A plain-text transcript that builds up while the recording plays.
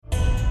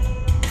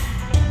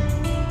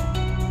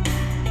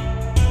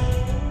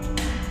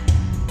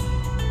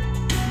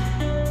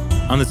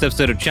On this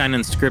episode of China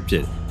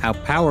Unscripted, how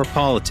power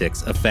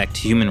politics affect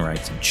human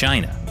rights in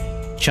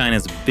China,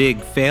 China's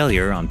big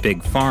failure on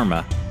Big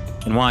Pharma,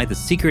 and why the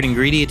secret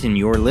ingredient in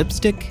your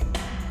lipstick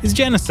is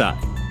genocide.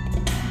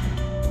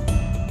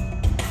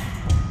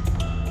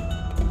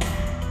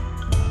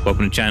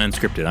 Welcome to China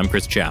Unscripted. I'm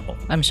Chris Chappell.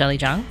 I'm Shelley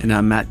Zhang. And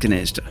I'm Matt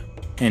Gnezda.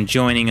 And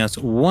joining us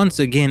once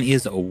again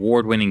is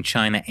award-winning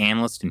China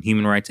analyst and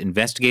human rights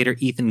investigator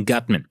Ethan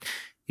Gutmann.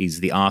 He's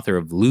the author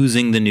of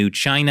Losing the New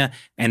China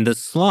and the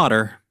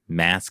Slaughter,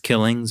 Mass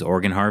Killings,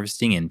 Organ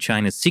Harvesting, and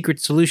China's Secret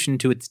Solution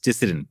to its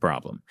Dissident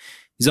Problem.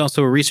 He's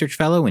also a research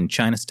fellow in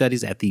China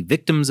Studies at the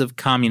Victims of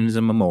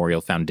Communism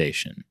Memorial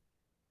Foundation.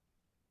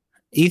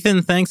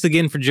 Ethan, thanks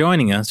again for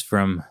joining us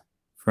from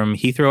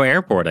Heathrow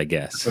Airport, I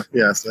guess.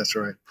 Yes, that's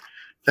right.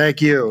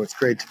 Thank you. It's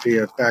great to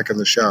be back on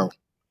the show.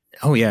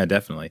 Oh, yeah,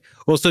 definitely.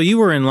 Well, so you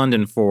were in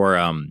London for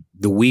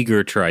the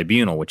Uyghur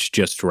Tribunal, which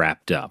just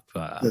wrapped up.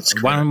 That's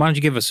correct. Why don't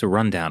you give us a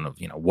rundown of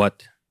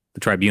what the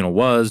tribunal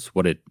was,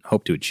 what it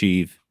hoped to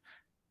achieve?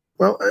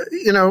 Well,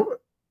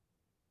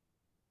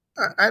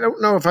 I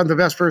don't know if I'm the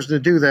best person to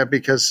do that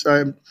because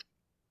I'm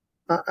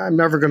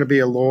never going to be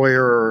a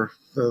lawyer or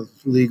a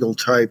legal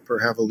type or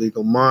have a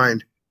legal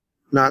mind,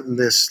 not in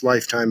this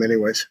lifetime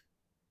anyways.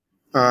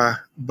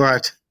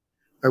 But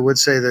I would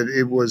say that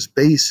it was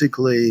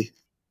basically,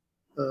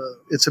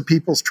 it's a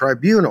people's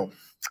tribunal.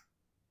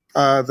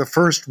 The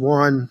first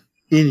one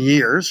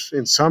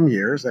in some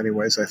years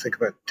anyways, I think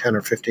about 10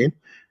 or 15,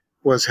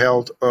 was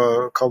held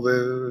called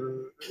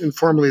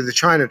informally the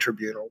China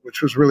Tribunal,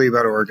 which was really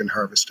about organ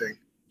harvesting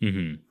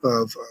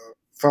of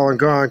Falun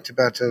Gong,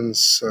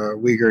 Tibetans,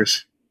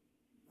 Uyghurs,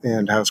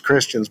 and House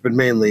Christians, but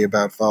mainly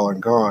about Falun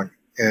Gong.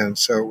 And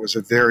so it was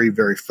a very,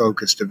 very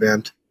focused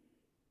event.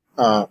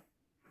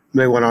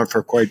 They went on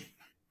for quite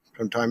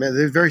some time.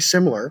 They're very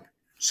similar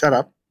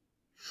setup.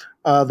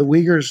 The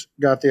Uyghurs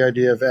got the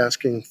idea of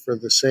asking for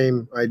the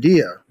same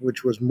idea,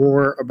 which was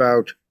more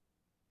about,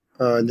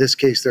 in this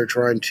case, they're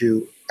trying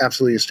to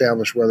absolutely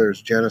establish whether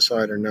it's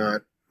genocide or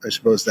not. I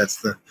suppose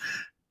that's the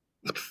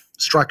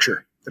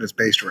structure that it's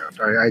based around.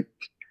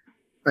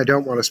 I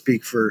don't want to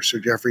speak for Sir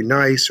Geoffrey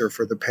Nice or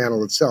for the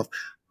panel itself.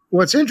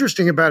 What's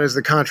interesting about it is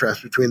the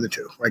contrast between the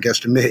two, I guess,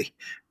 to me,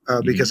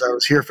 because I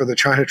was here for the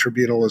China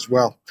Tribunal as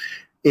well.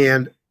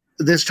 And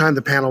this time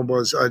the panel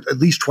was at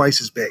least twice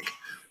as big.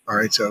 All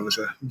right, so it was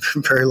a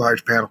very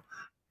large panel.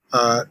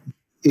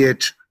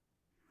 It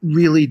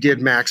really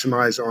did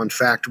maximize on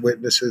fact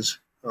witnesses,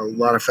 a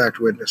lot of fact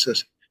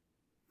witnesses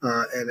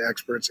and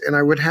experts. And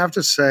I would have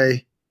to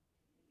say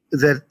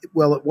that,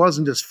 well, it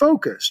wasn't as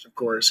focused, of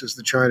course, as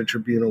the China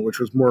Tribunal, which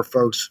was more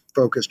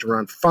focused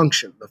around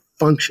the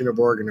function of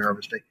organ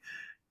harvesting.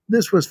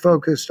 This was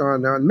focused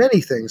on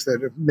many things,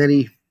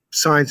 many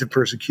signs of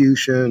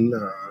persecution,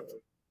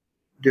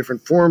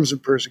 different forms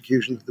of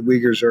persecution that the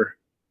Uyghurs are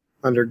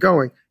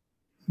undergoing.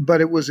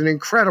 But it was an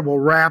incredible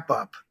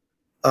wrap-up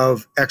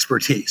of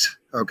expertise,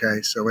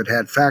 okay? So it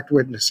had fact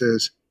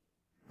witnesses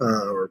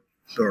or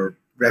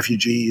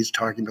refugees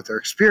talking about their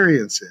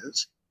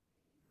experiences,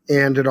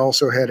 and it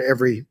also had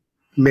every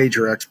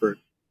major expert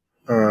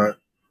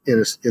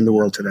in the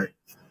world today.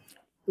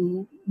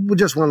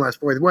 Just one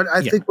last point. What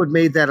I think what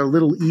made that a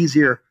little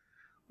easier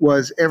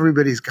was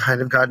everybody's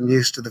kind of gotten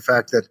used to the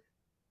fact that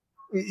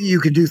you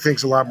could do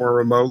things a lot more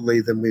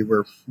remotely than we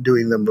were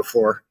doing them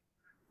before.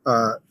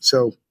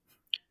 So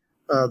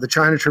the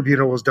China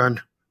Tribunal was done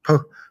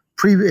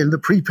in the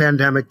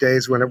pre-pandemic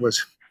days when it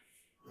was,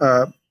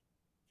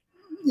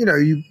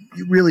 you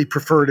really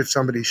preferred if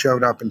somebody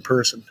showed up in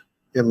person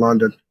in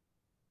London,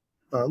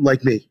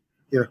 like me,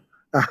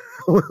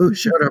 who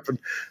showed up.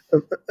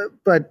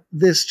 But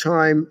this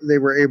time they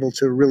were able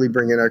to really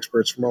bring in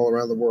experts from all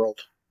around the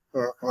world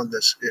on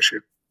this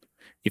issue.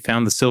 You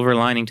found the silver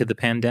lining to the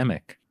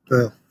pandemic.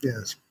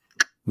 Yes.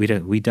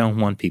 We don't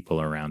want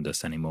people around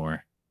us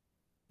anymore.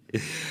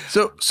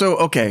 So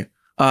okay.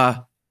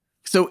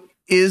 So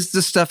is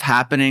the stuff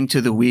happening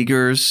to the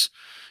Uyghurs,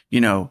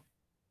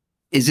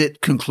 is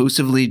it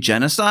conclusively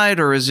genocide,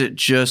 or is it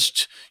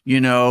just,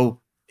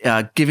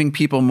 giving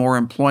people more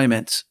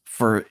employment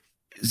for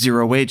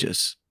zero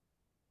wages?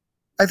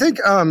 I think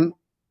I'm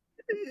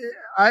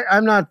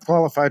not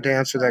qualified to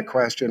answer that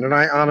question. And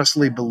I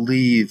honestly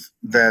believe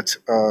that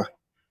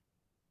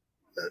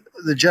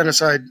the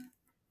genocide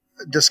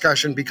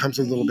discussion becomes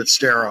a little bit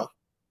sterile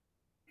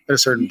at a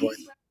certain point.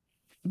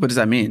 What does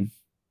that mean?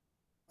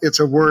 It's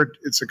a word.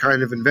 It's a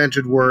kind of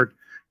invented word.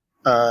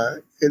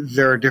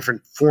 There are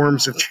different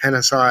forms of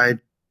genocide.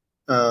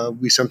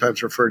 We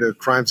sometimes refer to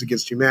crimes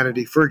against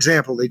humanity. For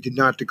example, they did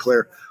not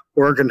declare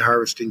organ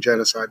harvesting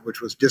genocide,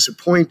 which was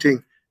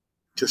disappointing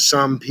to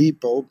some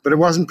people, but it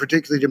wasn't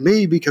particularly to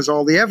me because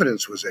all the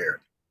evidence was there.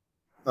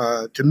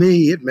 To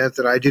me, it meant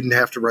that I didn't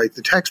have to write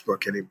the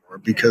textbook anymore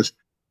because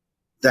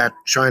that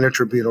China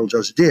Tribunal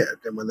just did.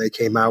 And when they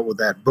came out with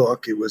that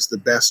book, it was the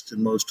best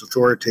and most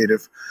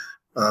authoritative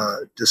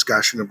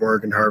discussion of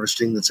organ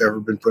harvesting that's ever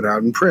been put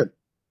out in print.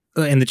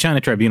 And the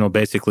China Tribunal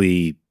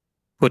basically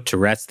put to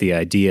rest the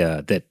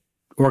idea that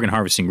organ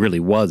harvesting really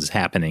was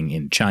happening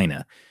in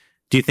China.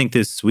 Do you think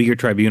this Uyghur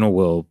tribunal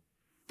will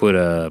put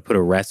a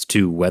rest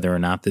to whether or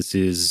not this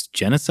is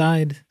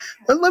genocide?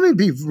 But let me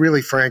be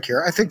really frank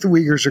here. I think the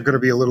Uyghurs are going to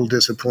be a little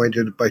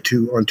disappointed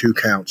on two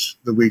counts,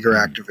 the Uyghur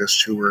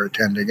activists who were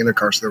attending, and of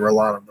course there were a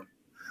lot of them.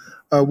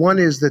 One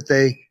is that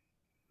they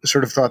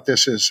sort of thought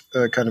this is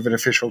kind of an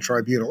official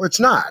tribunal. It's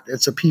not.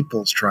 It's a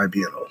people's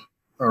tribunal.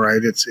 All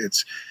right.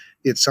 It's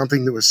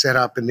something that was set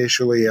up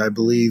initially, I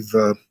believe,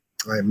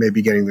 I may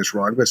be getting this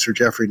wrong, but Sir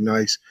Geoffrey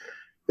Nice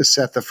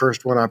set the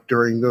first one up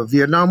during the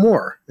Vietnam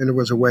War. And it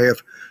was a way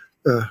of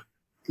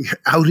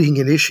outing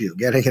an issue,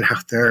 getting it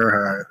out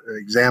there,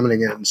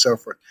 examining it, and so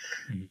forth.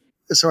 Mm-hmm.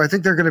 So I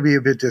think they're going to be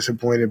a bit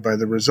disappointed by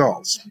the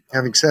results.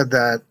 Having said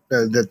that,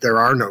 that there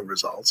are no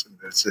results, and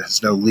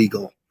it's no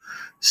legal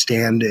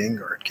standing,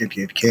 or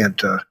it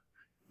can't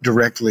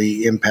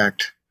directly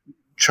impact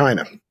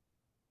China.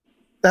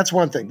 That's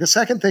one thing. The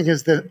second thing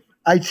is that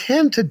I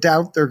tend to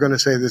doubt they're going to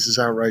say this is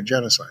outright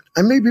genocide.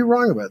 I may be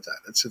wrong about that.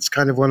 It's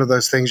kind of one of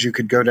those things you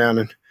could go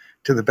down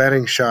to the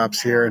betting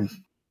shops here, and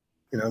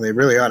they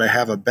really ought to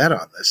have a bet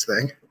on this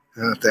thing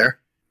out there.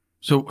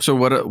 So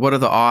what are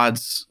the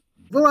odds?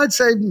 Well, I'd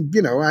say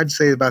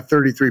about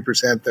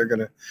 33% they're going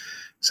to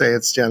say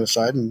it's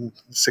genocide, and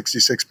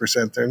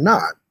 66% they're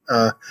not.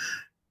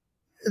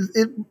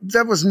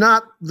 That was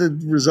not the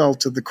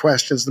result of the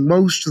questions.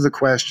 Most of the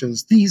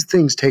questions, these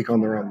things take on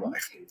their own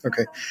life.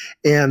 Okay.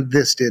 And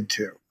this did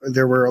too.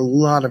 There were a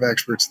lot of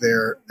experts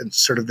there, and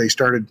sort of they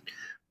started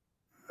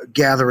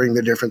gathering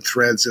the different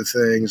threads of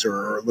things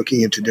or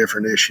looking into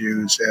different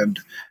issues. And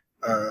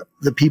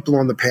the people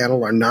on the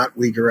panel are not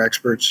Uyghur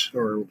experts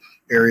or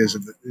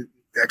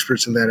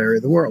experts in that area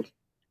of the world.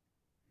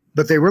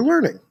 But they were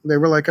learning. They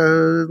were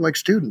like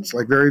students,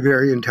 like very,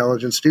 very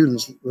intelligent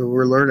students who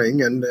were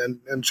learning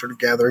and sort of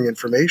gathering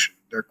information.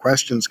 Their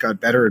questions got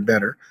better and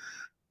better.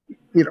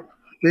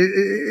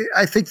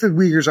 I think the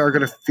Uyghurs are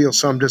going to feel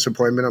some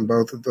disappointment on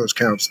both of those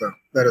counts, though.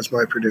 That is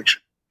my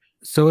prediction.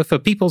 So if a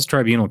people's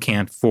tribunal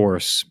can't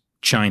force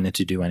China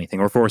to do anything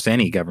or force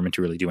any government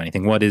to really do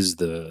anything, what is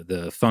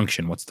the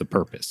function? What's the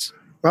purpose?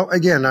 Well,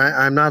 again,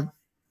 I'm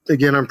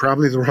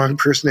probably the wrong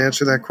person to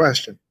answer that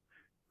question.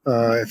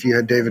 If you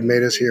had David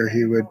Matas here,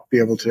 he would be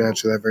able to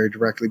answer that very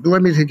directly. But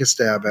let me take a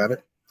stab at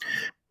it.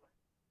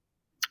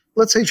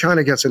 Let's say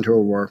China gets into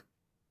a war.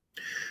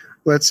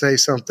 Let's say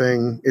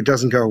it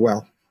doesn't go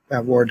well.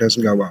 That war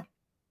doesn't go well.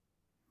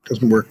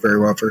 Doesn't work very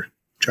well for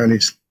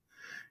Chinese.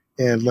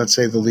 And let's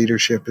say the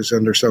leadership is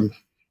under some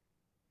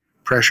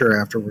pressure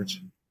afterwards.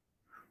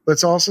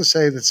 Let's also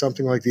say that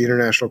something like the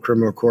International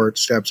Criminal Court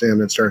steps in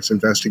and starts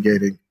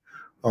investigating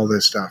all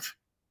this stuff.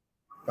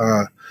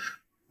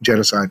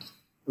 Genocide.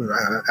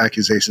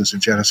 Accusations of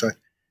genocide.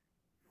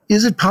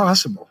 Is it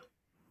possible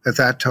at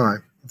that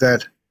time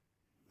that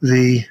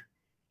this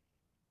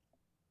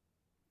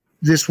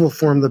will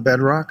form the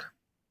bedrock?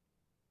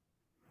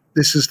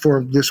 This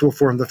will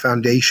form the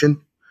foundation?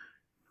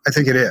 I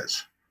think it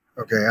is.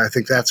 Okay, I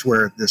think that's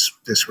where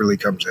this really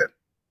comes in,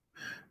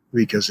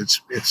 because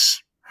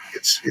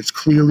it's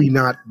clearly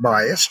not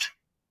biased.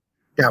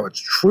 Now, it's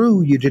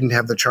true you didn't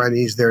have the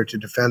Chinese there to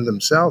defend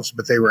themselves,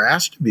 but they were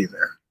asked to be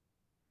there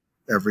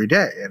every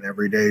day. And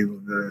every day,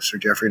 Sir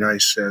Geoffrey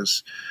Nice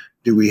says,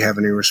 do we have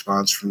any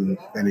response from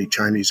any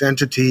Chinese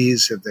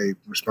entities? Have they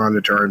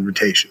responded to our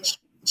invitations?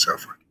 And so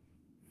forth.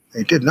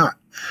 They did not.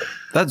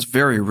 That's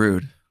very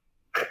rude.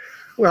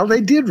 Well,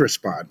 they did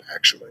respond,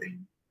 actually.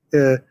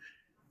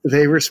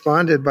 They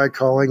responded by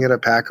calling it a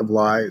pack of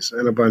lies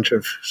and a bunch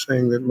of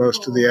saying that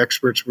most of the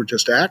experts were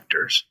just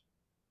actors.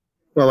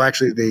 Well,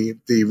 actually,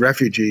 the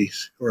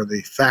refugees or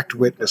the fact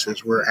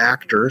witnesses were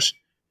actors,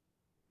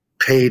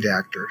 paid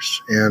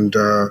actors, and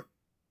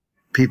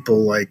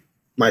people like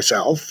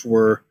myself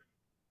were,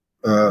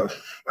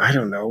 I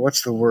don't know,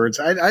 what's the words?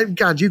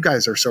 God, you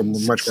guys are so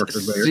much more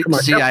familiar. Come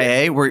on,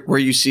 CIA? Were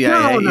you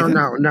CIA?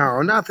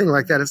 No, nothing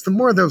like that. It's the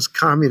more of those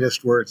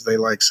communist words they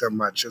like so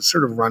much. It's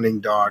sort of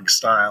running dog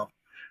style.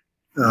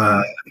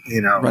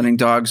 Running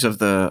dogs of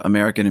the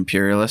American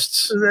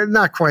imperialists.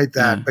 Not quite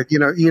that, but you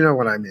know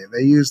what I mean.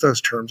 They use those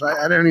terms.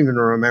 I don't even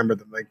remember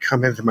them. They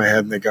come into my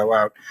head and they go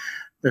out.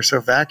 They're so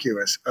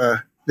vacuous.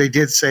 They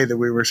did say that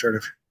we were sort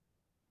of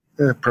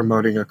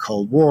promoting a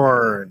Cold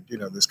War and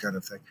this kind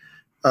of thing.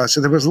 So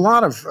there was a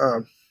lot of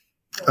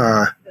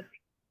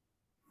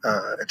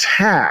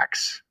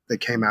attacks that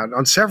came out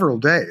on several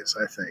days,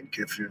 I think,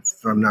 if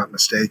I'm not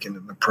mistaken,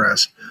 in the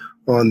press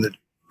on the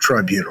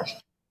tribunal.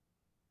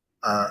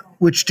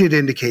 Which did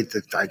indicate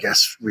that I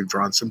guess we've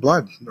drawn some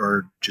blood,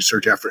 or just Sir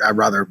Geoffrey,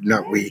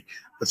 not we,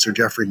 but Sir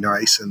Geoffrey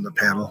Nice and the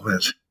panel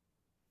has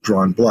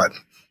drawn blood.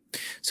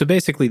 So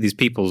basically these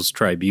people's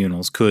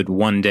tribunals could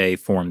one day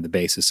form the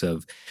basis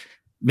of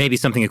maybe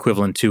something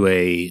equivalent to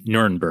a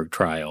Nuremberg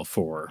trial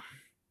for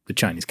the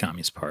Chinese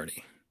Communist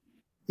Party.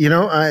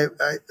 I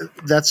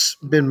that's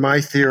been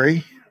my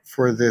theory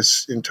for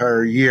this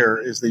entire year,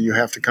 is that you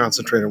have to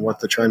concentrate on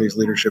what the Chinese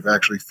leadership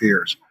actually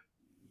fears.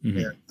 Mm-hmm.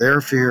 And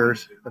their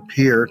fears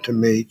appear to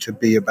me to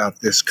be about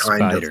this kind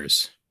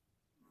Spiders.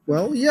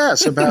 Well,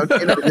 yes, about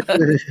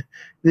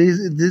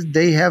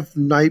they have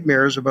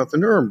nightmares about the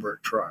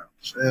Nuremberg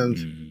trials,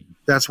 and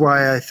that's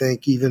why I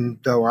think, even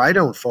though I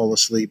don't fall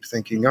asleep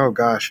thinking, "Oh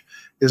gosh,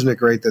 isn't it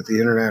great that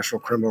the International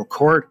Criminal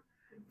Court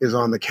is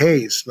on the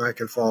case and I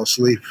can fall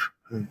asleep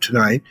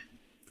tonight,"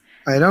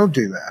 I don't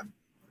do that.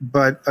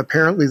 But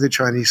apparently, the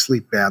Chinese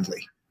sleep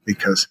badly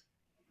because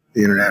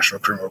the International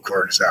Criminal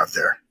Court is out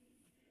there.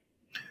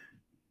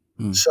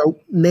 So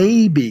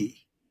maybe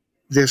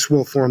this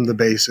will form the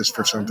basis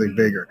for something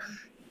bigger.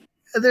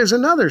 There's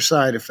another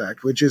side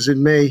effect, which is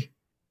in May,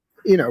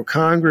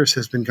 Congress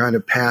has been kind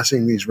of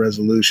passing these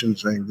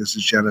resolutions saying this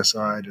is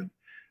genocide, and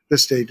the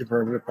State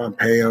Department of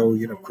Pompeo,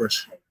 of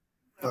course,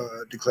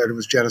 declared it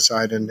was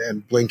genocide,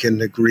 and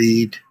Blinken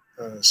agreed,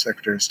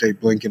 Secretary of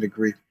State Blinken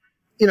agreed.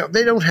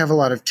 They don't have a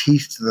lot of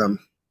teeth to them.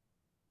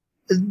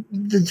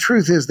 The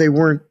truth is they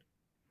weren't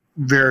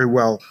very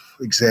well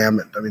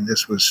examined. I mean,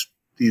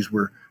 these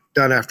were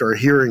done after a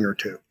hearing or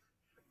two.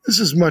 This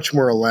is much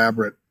more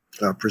elaborate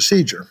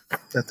procedure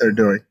that they're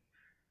doing.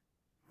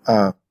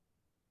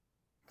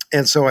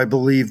 And so I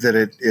believe that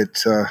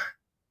it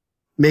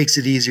makes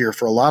it easier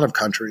for a lot of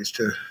countries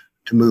to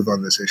move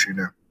on this issue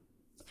now.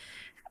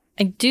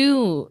 I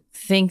do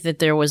think that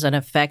there was an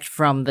effect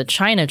from the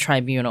China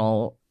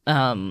tribunal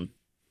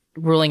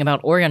ruling about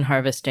organ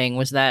harvesting,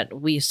 was that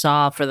we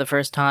saw for the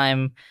first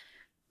time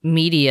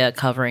media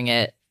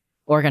covering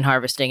organ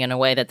harvesting in a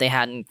way that they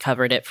hadn't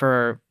covered it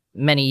for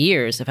many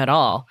years, if at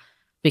all,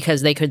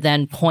 because they could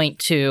then point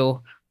to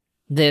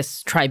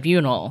this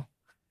tribunal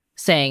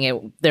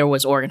saying there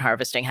was organ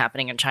harvesting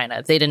happening in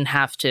China. They didn't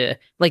have to,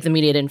 the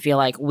media didn't feel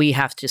like we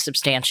have to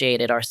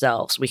substantiate it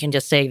ourselves. We can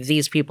just say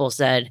these people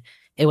said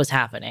it was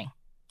happening.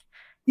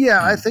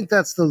 Yeah, I think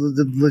that's the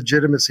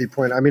legitimacy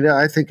point. I mean,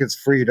 I think it's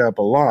freed up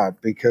a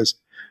lot, because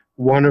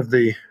one of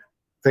the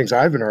things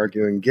I've been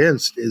arguing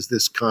against is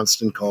this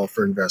constant call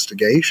for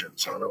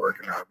investigations on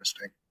organ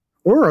harvesting,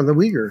 or on the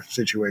Uyghur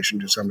situation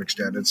to some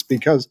extent. It's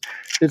because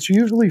it's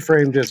usually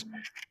framed as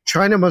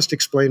China must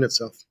explain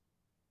itself.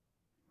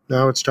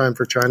 Now it's time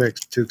for China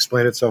to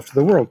explain itself to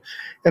the world.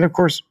 And of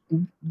course,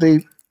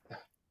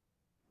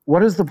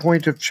 what is the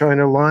point of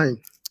China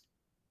lying?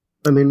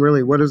 I mean,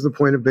 really, what is the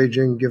point of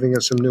Beijing giving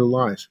us some new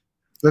lies?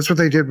 That's what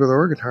they did with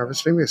organ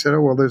harvesting. They said,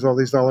 oh, well, there's all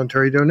these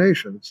voluntary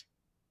donations.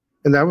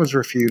 And that was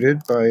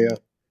refuted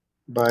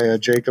by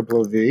Jacob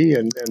Levy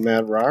and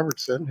Matt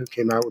Robertson, who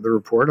came out with a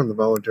report on the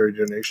voluntary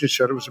donations,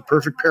 showed it was a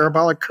perfect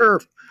parabolic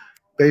curve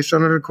based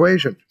on an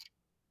equation.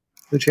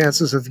 The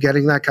chances of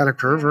getting that kind of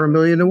curve are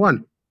 1,000,000 to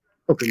 1.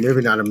 Okay,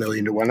 maybe not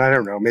 1,000,000 to 1. I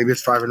don't know. Maybe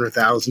it's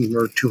 500,000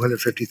 or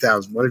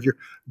 250,000. One of your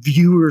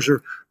viewers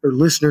or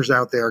listeners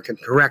out there can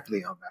correct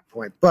me on that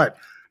point. But,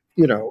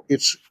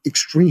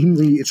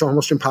 it's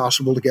almost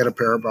impossible to get a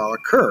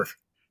parabolic curve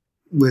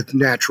with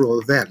natural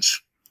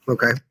events,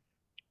 okay,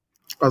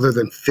 other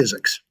than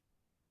physics.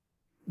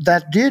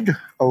 That did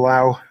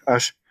allow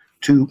us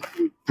to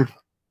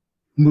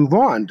move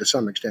on to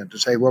some extent, to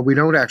say, well, we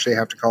don't actually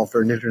have to call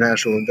for an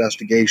international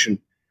investigation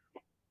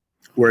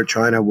where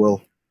China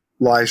will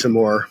lie some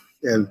more,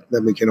 and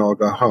then we can all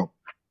go home.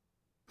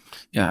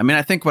 Yeah, I mean,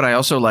 I think what I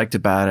also liked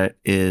about it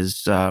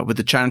is with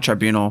the China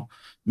tribunal,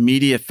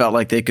 media felt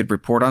like they could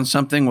report on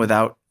something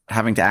without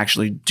having to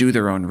actually do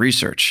their own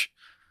research,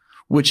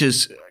 which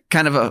is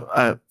kind of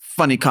a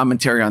funny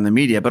commentary on the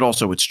media, but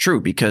also it's true,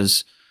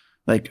 because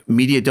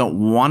media don't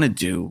want to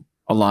do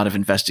a lot of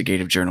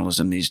investigative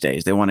journalism these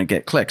days. They want to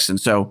get clicks. And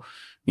so,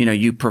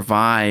 you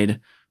provide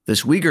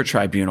this Uyghur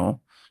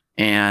tribunal,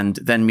 and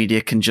then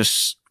media can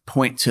just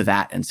point to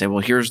that and say, well,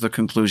 here's the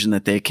conclusion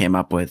that they came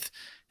up with.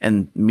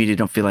 And media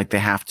don't feel like they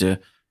have to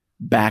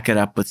back it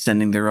up with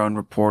sending their own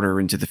reporter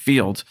into the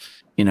field.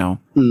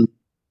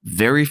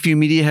 Very few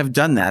media have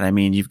done that. I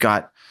mean, you've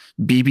got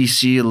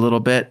BBC a little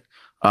bit,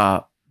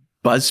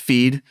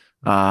 BuzzFeed,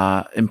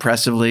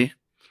 impressively,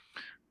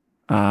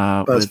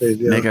 with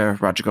Megha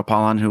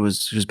Rajagopalan,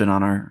 who's been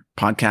on our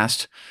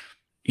podcast,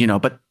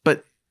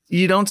 but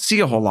you don't see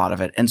a whole lot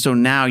of it. And so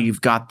now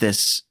you've got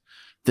this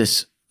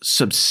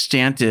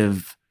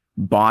substantive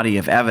body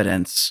of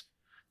evidence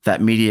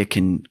that media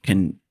can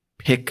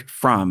pick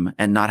from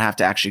and not have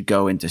to actually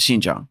go into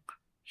Xinjiang.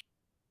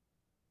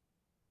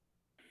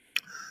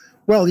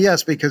 Well,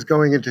 yes, because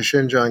going into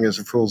Xinjiang is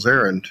a fool's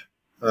errand.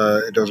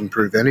 It doesn't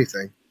prove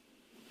anything.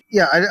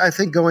 Yeah, I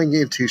think going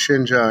into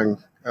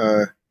Xinjiang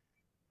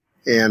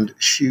and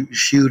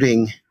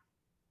shooting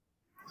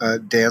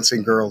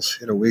dancing girls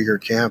in a Uyghur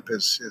camp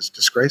is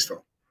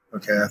disgraceful.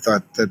 Okay, I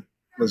thought that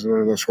was one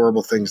of those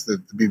horrible things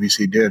that the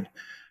BBC did.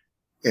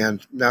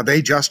 And now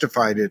they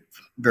justified it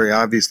very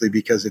obviously,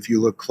 because if you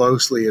look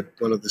closely at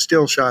one of the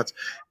still shots,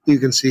 you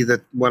can see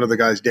that one of the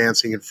guys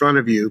dancing in front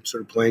of you,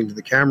 sort of playing to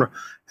the camera,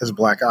 has a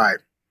black eye.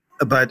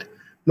 But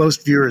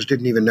most viewers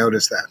didn't even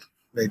notice that.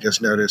 They just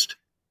noticed,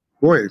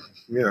 boy,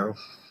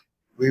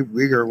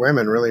 Uyghur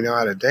women really know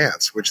how to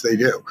dance, which they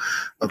do.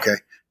 Okay.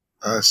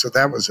 So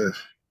that was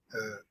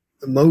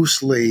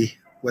mostly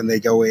when they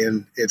go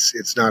in,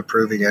 it's not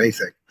proving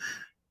anything.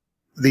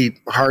 The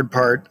hard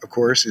part, of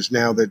course, is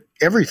now that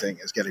everything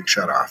is getting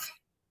shut off.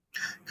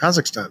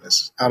 Kazakhstan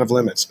is out of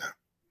limits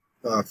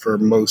now for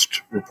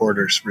most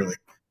reporters, really.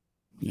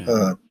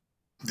 Yeah.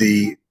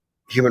 The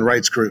human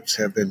rights groups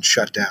have been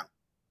shut down.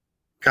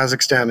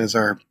 Kazakhstan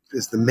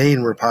is the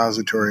main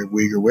repository of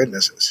Uyghur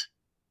witnesses.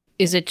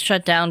 Is it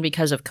shut down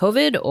because of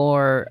COVID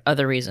or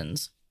other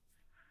reasons?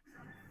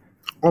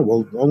 Oh,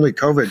 well, only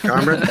COVID,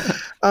 comrade.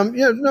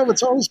 No,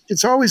 it's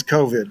always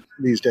COVID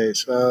these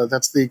days.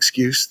 That's the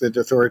excuse that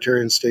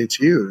authoritarian states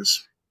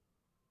use.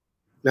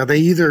 Now,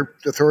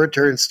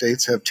 authoritarian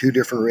states have two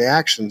different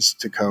reactions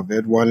to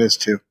COVID. One is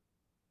to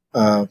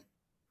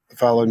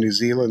follow New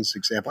Zealand's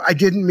example. I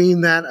didn't mean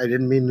that. I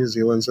didn't mean New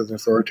Zealand's an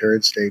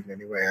authoritarian state in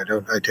any way.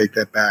 I take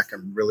that back.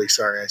 I'm really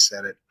sorry I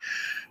said it.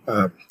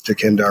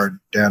 Jacinda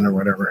Ardern or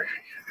whatever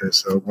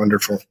is a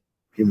wonderful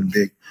human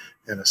being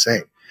and a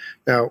saint.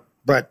 Now,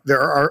 but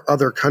there are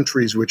other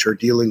countries which are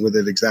dealing with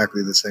it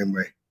exactly the same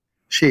way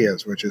she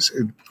is, which is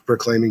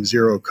proclaiming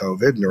zero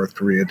COVID. North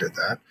Korea did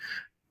that.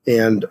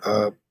 And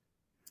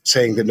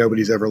saying that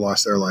nobody's ever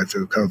lost their life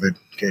to a COVID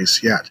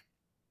case yet.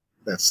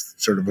 That's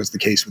sort of was the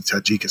case with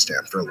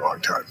Tajikistan for a long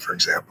time, for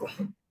example,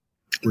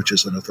 which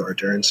is an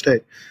authoritarian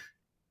state.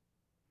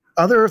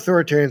 Other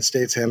authoritarian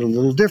states handled it a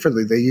little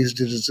differently. They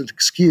used it as an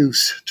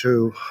excuse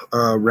to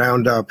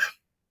round up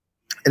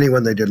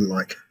anyone they didn't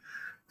like.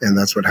 And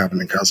that's what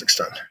happened in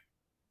Kazakhstan.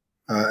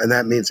 And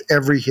that means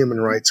every human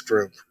rights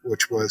group,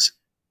 which was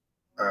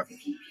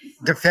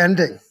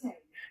defending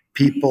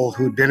people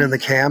who'd been in the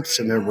camps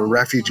and there were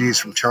refugees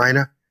from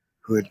China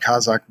who had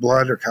Kazakh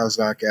blood or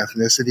Kazakh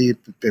ethnicity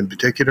in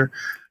particular,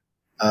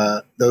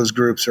 those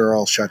groups are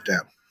all shut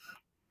down.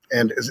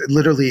 And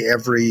literally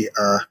every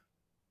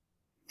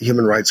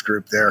human rights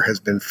group there has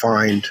been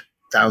fined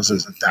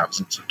thousands and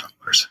thousands of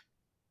dollars.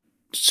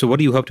 So what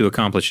do you hope to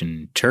accomplish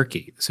in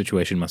Turkey? The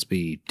situation must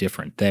be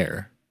different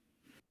there.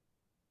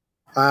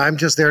 I'm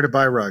just there to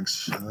buy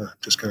rugs.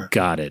 Just gonna.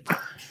 Got it.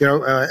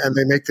 And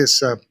they make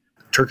this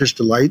Turkish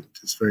delight.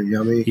 It's very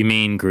yummy. You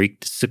mean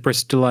Greek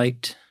Cyprus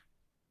delight?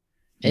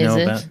 You Is know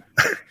it? about-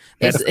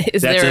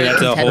 Is there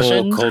that's a whole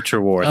contention?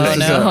 culture war Oh thing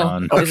going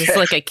on. no! Is this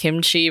like a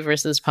kimchi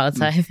versus pad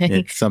thai thing?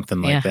 It's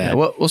something like Yeah. that.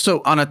 Well,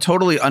 so on a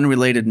totally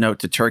unrelated note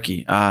to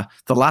Turkey,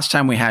 the last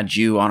time we had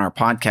you on our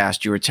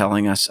podcast, you were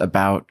telling us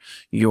about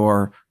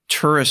your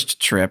tourist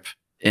trip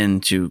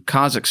into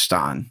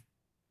Kazakhstan,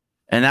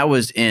 and that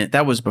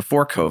was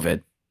before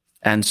COVID,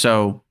 and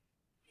so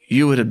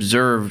you had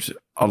observed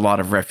a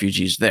lot of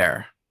refugees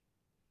there.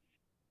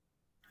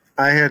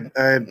 I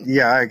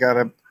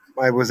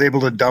was able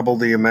to double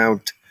the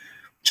amount,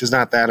 which is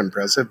not that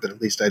impressive, but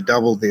at least I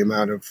doubled the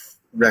amount of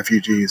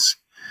refugees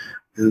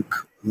who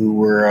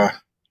were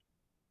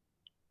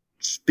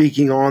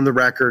speaking on the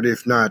record,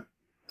 if not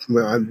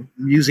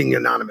using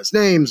anonymous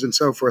names and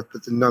so forth,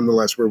 but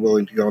nonetheless were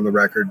willing to go on the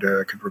record,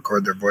 could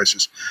record their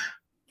voices.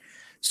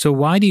 So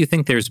why do you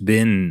think there's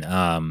been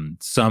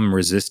some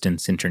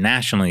resistance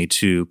internationally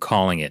to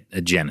calling it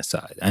a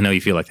genocide? I know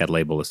you feel like that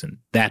label isn't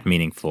that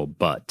meaningful,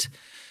 but...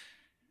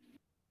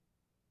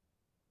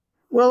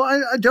 Well,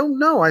 I don't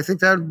know. I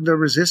think that the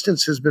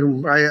resistance has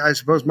been, I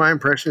suppose my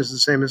impression is the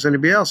same as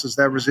anybody else's,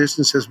 that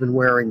resistance has been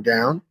wearing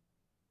down.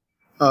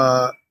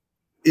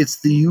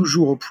 It's the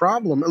usual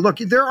problem. Look,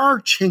 there are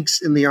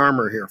chinks in the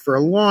armor here. For a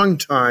long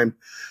time,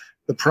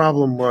 the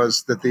problem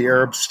was that the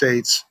Arab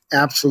states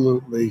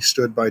absolutely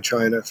stood by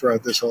China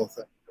throughout this whole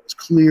thing. It was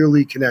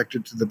clearly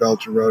connected to the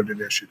Belt and Road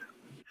Initiative.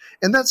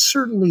 And that's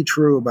certainly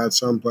true about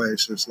some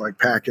places like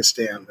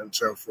Pakistan and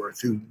so forth,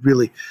 who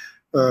really,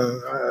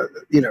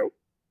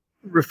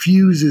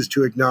 refuses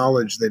to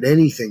acknowledge that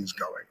anything's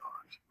going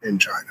on in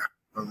China,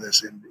 on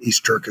this in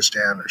East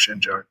Turkestan or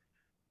Xinjiang.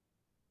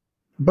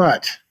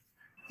 But,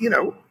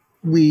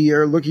 we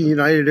are looking,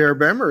 United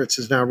Arab Emirates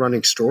is now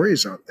running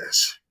stories on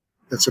this.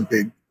 That's a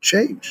big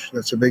change.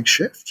 That's a big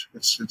shift.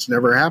 It's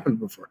never happened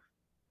before.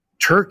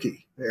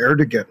 Turkey,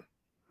 Erdogan,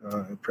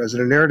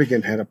 President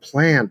Erdogan had a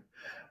plan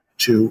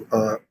to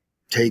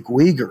take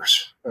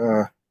Uyghurs,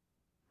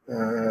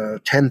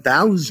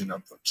 10,000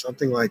 of them,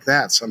 something like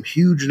that, some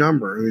huge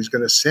number who he's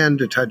going to send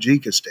to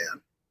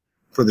Tajikistan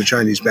for the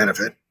Chinese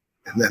benefit.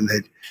 And then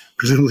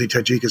presumably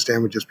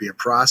Tajikistan would just be a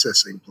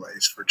processing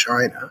place for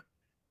China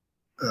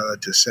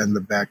to send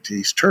them back to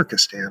East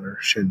Turkestan or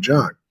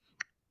Xinjiang.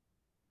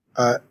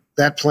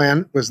 That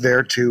plan was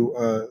there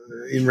to,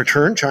 in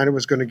return, China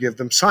was going to give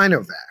them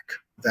Sinovac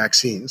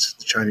vaccines,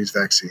 the Chinese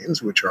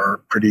vaccines, which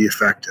are pretty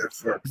effective.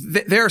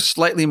 They're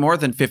slightly more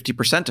than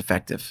 50%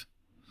 effective.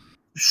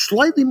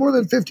 Slightly more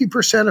than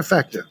 50%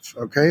 effective.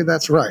 Okay,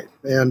 that's right.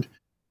 And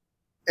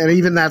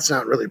even that's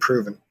not really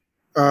proven.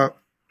 But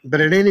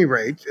at any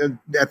rate,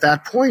 at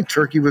that point,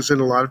 Turkey was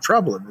in a lot of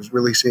trouble. It was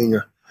really seeing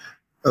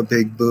a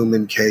big boom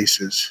in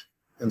cases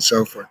and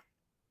so forth.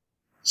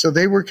 So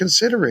they were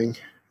considering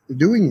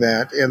doing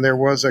that, and there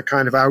was a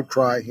kind of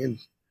outcry in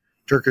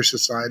Turkish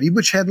society,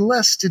 which had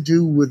less to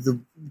do with the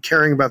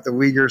caring about the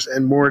Uyghurs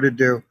and more to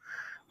do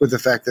with the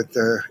fact that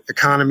the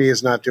economy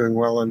is not doing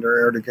well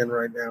under Erdogan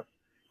right now,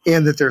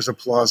 and that there's a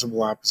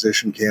plausible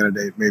opposition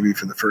candidate maybe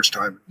for the first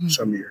time in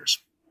some years.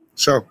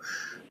 So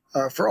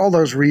For all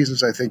those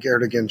reasons, I think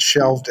Erdogan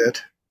shelved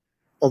it.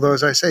 Although,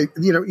 as I say,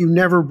 you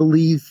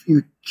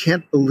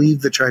can't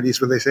believe the Chinese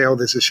when they say, oh,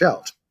 this is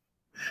shelved.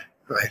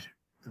 Right.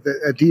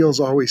 A deal's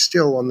always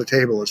still on the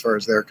table as far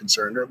as they're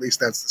concerned, or at least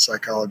that's the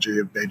psychology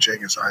of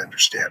Beijing as I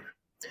understand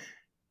it.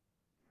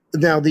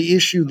 Now, the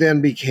issue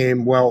then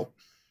became, well,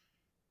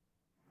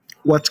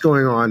 what's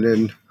going on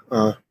in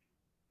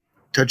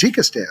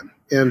Tajikistan?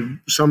 And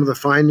some of the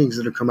findings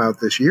that have come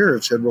out this year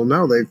have said, well,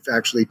 no, they've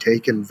actually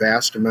taken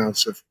vast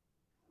amounts of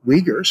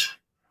Uyghurs,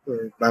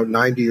 about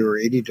 90 or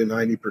 80 to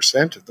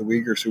 90% of the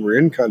Uyghurs who were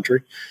in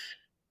country,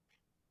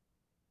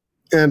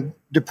 and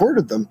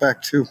deported them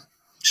back to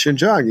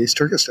Xinjiang, East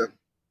Turkestan.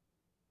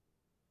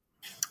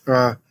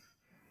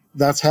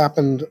 That's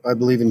happened, I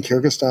believe, in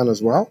Kyrgyzstan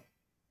as well,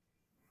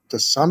 to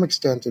some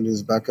extent in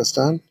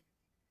Uzbekistan,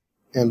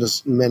 and in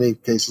many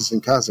cases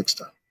in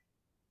Kazakhstan.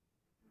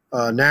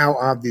 Now,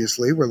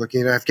 obviously, we're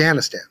looking at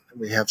Afghanistan.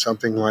 We have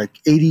something like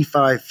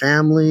 85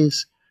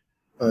 families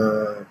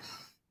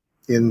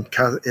in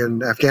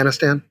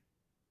Afghanistan.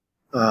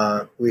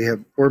 We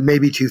have, or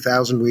maybe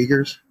 2,000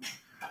 Uyghurs.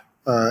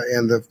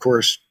 And of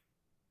course,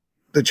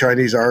 the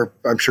Chinese are,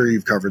 I'm sure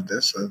you've covered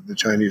this, the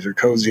Chinese are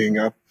cozying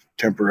up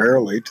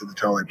temporarily to the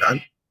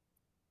Taliban.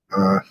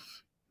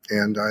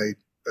 And I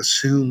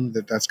assume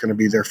that that's going to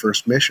be their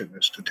first mission,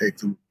 is to take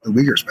the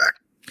Uyghurs back.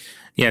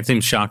 Yeah, it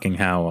seems shocking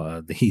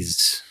how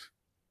these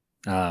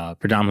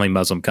predominantly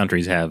Muslim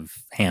countries have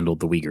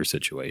handled the Uyghur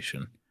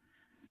situation.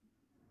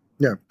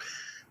 Yeah,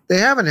 they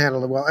haven't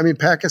handled it well. I mean,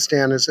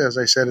 Pakistan, as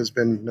I said, has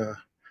been,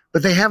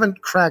 but they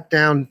haven't cracked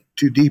down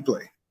too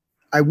deeply.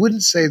 I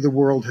wouldn't say the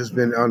world has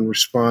been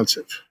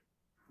unresponsive.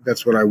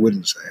 That's what I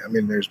wouldn't say. I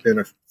mean, there's been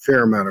a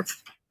fair amount of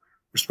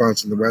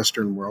response in the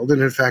Western world.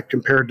 And in fact,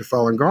 compared to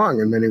Falun Gong,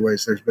 in many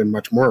ways, there's been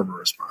much more of a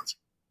response.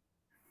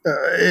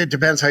 It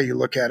depends how you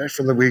look at it.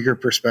 From the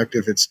Uyghur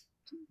perspective, it's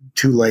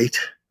too late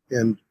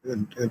and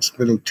it's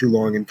been too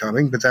long in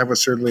coming. But that was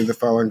certainly the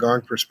Falun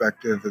Gong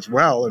perspective as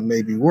well, and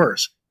maybe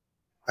worse.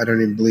 I don't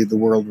even believe the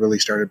world really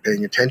started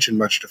paying attention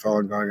much to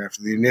Falun Gong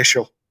after the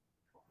initial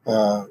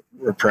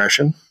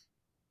repression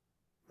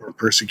or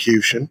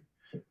persecution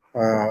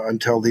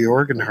until the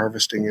organ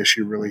harvesting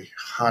issue really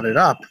hotted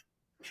up,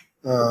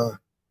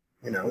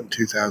 in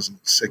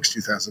 2006,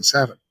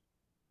 2007.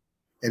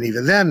 And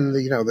even then,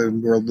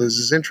 the world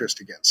loses interest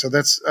again. So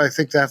I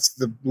think that's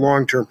the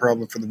long-term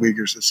problem for the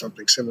Uyghurs, is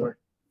something similar.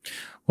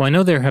 Well, I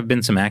know there have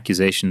been some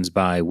accusations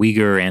by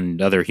Uyghur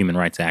and other human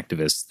rights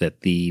activists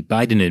that the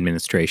Biden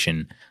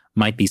administration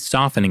might be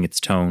softening its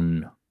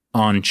tone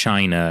on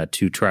China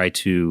to try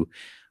to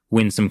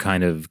win some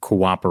kind of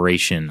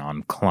cooperation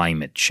on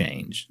climate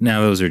change.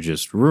 Now, those are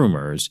just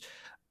rumors,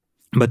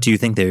 but do you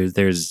think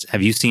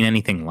have you seen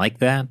anything like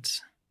that?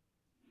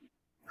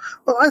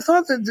 Well, I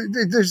thought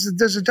that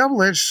there's a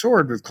double-edged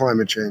sword with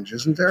climate change,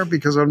 isn't there?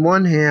 Because on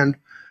one hand,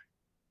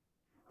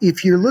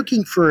 if you're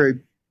looking for a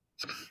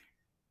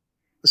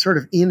sort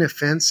of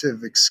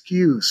inoffensive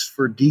excuse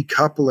for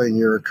decoupling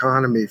your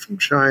economy from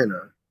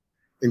China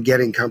and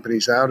getting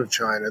companies out of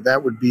China,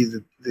 that would be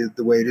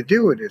the way to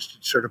do it, is to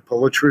sort of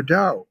pull a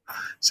Trudeau.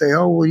 Say,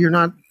 oh, well, you're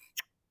not,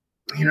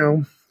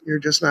 you're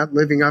just not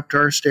living up to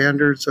our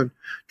standards on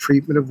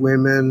treatment of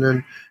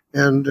women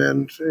and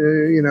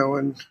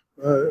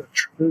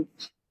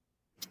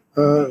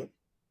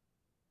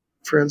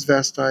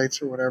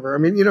transvestites or whatever. I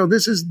mean,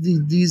 this is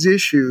these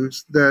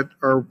issues that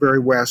are very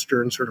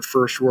Western, sort of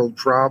first world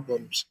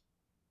problems.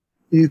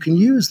 You can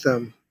use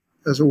them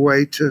as a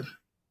way to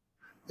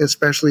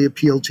especially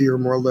appeal to your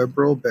more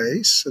liberal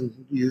base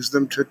and use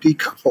them to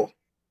decouple,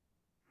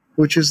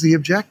 which is the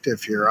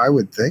objective here, I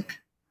would think.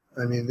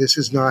 I mean, this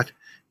is not,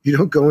 you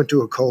don't go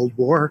into a Cold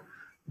War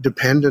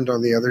dependent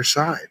on the other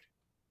side.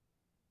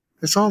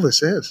 That's all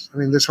this is. I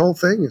mean, this whole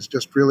thing is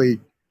just really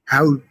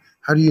how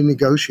do you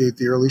negotiate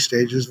the early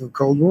stages of a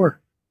Cold War,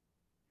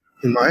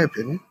 in my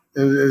opinion.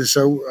 And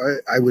so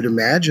I would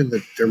imagine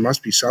that there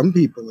must be some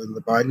people in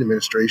the Biden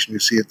administration who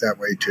see it that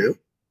way too.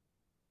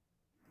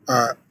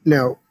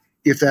 Now,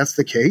 if that's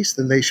the case,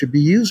 then they should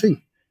be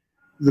using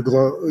the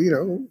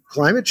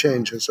climate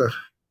change as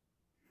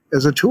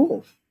a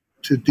tool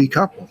to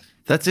decouple.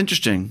 That's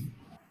interesting.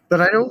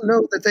 But I don't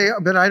know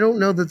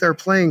that they're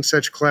playing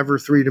such clever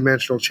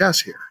three-dimensional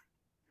chess here.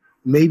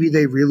 Maybe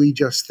they really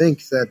just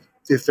think that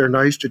if they're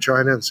nice to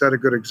China and set a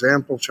good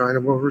example, China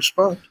will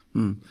respond.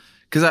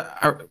 Because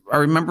I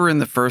remember in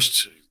the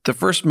first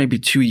maybe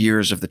 2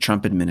 years of the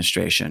Trump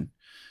administration,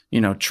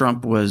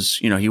 Trump was,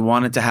 he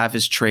wanted to have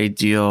his trade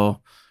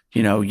deal,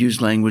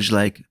 use language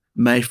like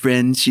my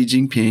friend Xi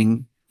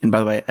Jinping. And by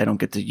the way, I don't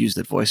get to use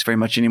that voice very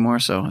much anymore,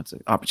 so it's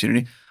an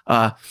opportunity.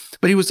 But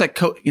he was like,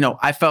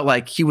 I felt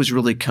like he was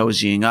really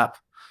cozying up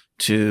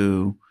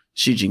to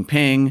Xi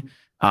Jinping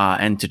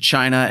and to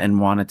China and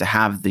wanted to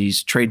have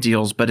these trade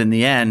deals. But in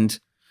the end,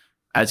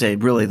 I'd say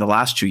really the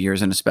last 2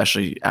 years, and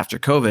especially after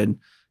COVID,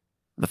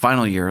 the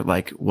final year,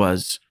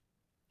 was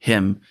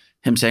him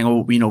saying,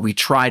 oh, we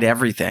tried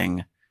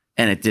everything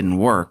and it didn't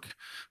work.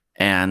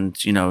 And,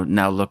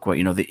 now look what,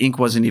 the ink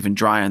wasn't even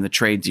dry on the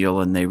trade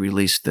deal and they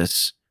released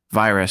this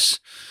virus.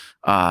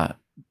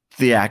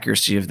 the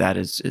accuracy of that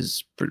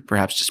is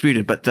perhaps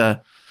disputed. But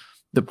the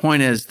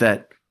point is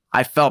that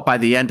I felt by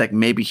the end like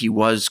maybe he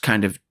was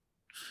kind of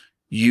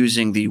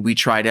using the "we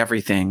tried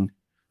everything"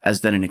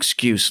 as then an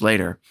excuse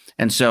later.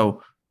 And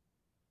so,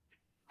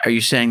 are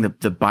you saying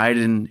that the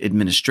Biden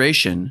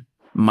administration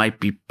might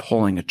be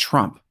pulling a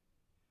Trump?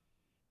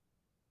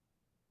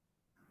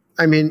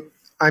 I mean,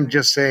 I'm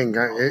just saying,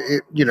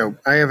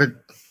 I have a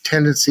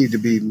tendency to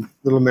be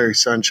Little Mary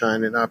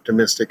Sunshine and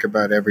optimistic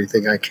about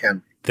everything I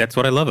can. That's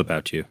what I love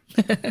about you.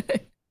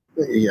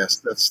 Yes,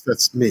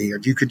 that's me.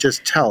 You could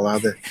just tell how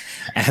the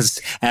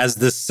as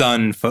the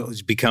sun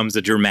becomes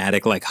a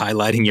dramatic, like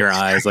highlighting your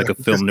eyes like a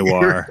film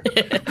noir.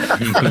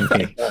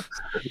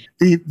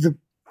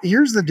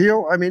 Here's the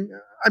deal. I mean,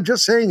 I'm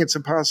just saying it's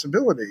a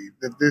possibility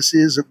that this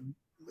is,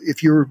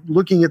 if you're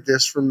looking at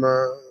this from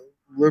a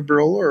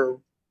liberal or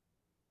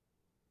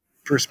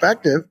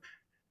perspective,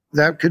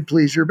 that could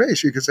please your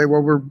base. You could say,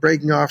 well, we're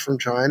breaking off from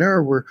China,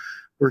 or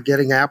we're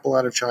getting Apple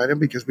out of China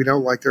because we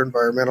don't like their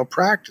environmental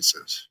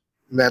practices.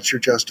 And that's your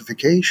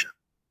justification.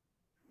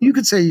 You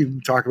could say, you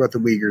talk about the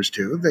Uyghurs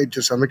too. They,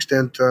 to some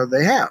extent,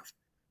 they have,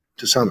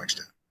 to some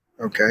extent.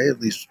 Okay,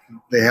 at least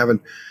they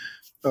haven't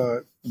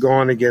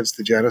gone against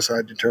the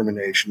genocide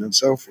determination and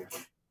so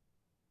forth.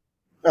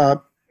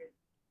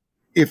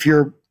 If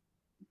you're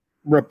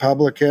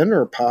Republican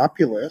or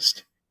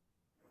populist,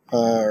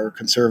 or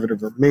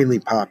conservative, or mainly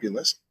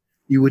populist,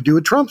 you would do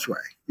it Trump's way.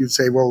 You'd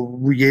say, well,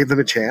 we gave them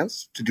a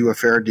chance to do a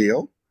fair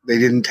deal. They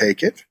didn't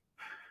take it.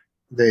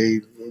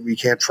 We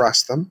can't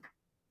trust them.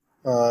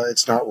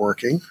 It's not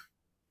working.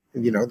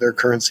 They're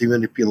currency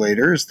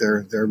manipulators.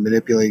 They're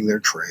manipulating their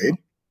trade.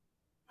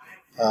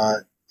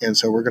 And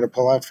so we're going to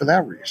pull out for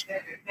that reason.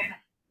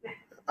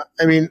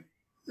 I mean,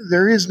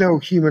 there is no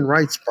human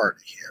rights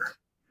party here.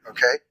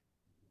 Okay?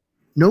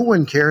 No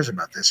one cares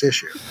about this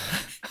issue.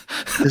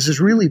 This is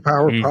really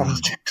power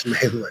politics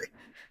mainly.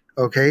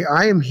 Okay?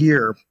 I am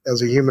here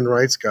as a human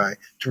rights guy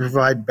to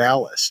provide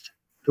ballast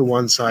to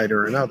one side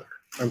or another.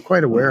 I'm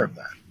quite aware of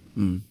that.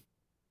 Mm.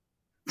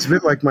 It's a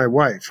bit like my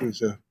wife,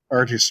 who's an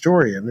art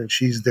historian, and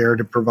she's there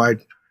to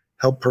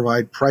help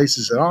provide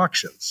prices at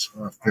auctions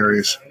off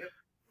various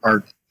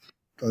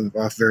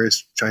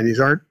Chinese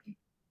art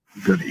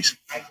goodies.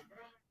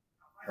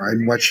 Right?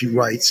 And what she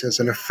writes has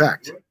an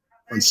effect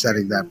on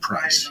setting that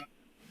price.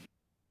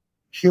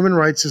 Human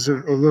rights is a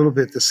little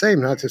bit the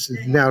same, not just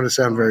now to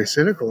sound very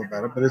cynical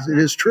about it, but it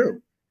is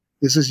true.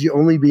 This is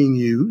only being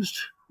used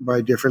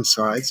by different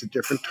sides at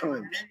different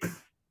times,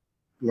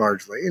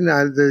 largely. And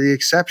the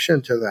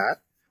exception to that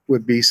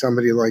would be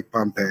somebody like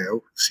Pompeo,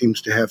 who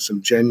seems to have some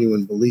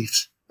genuine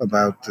beliefs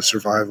about the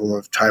survival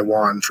of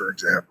Taiwan, for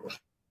example,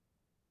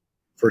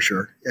 for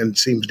sure, and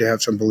seems to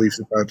have some beliefs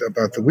about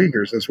the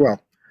Uyghurs as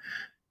well.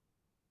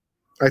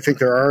 I think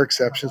there are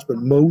exceptions, but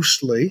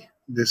mostly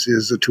this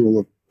is a tool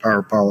of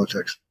power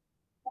politics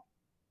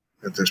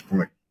at this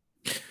point.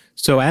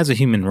 So as a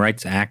human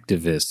rights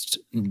activist,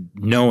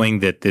 knowing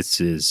that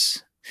this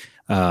is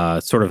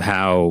sort of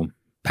how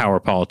power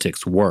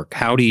politics work,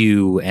 how do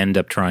you end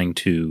up trying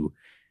to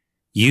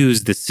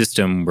use the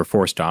system we're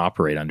forced to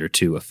operate under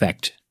to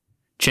affect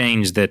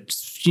change that,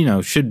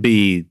 should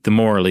be the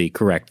morally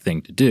correct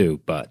thing to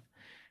do, but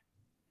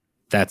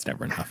that's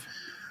never enough?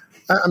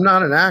 I'm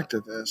not an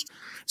activist.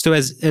 So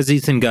as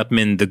Ethan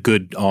Gutmann, the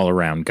good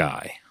all-around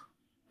guy.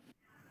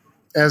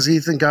 As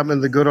Ethan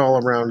Gutmann, the good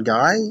all-around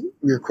guy,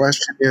 your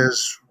question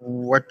is,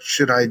 what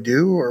should I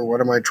do, or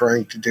what am I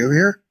trying to do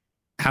here?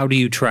 How do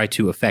you try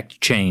to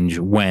affect change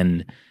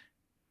when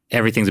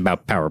everything's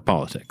about power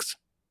politics?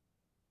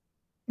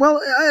 Well,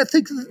 I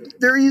think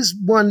there is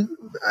one.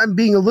 I'm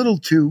being a little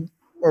too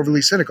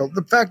overly cynical.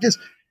 The fact is,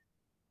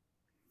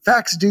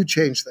 facts do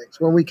change things.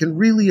 When we can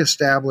really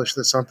establish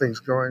that something's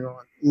going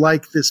on,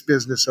 like this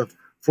business of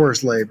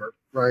forced labor,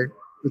 right?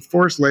 With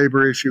forced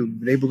labor issue, we've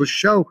been able to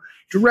show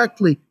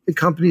directly that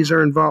companies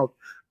are involved.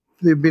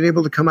 They've been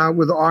able to come out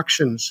with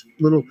auctions,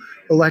 little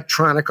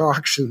electronic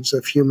auctions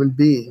of human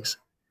beings,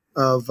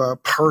 of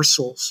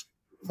parcels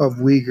of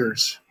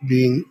Uyghurs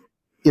being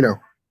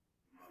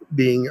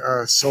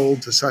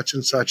sold to such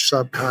and such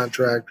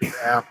subcontract with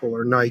Apple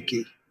or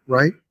Nike,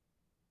 right?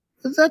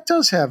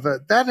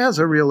 That has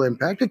a real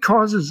impact. It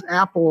causes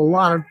Apple a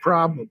lot of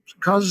problems. It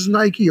causes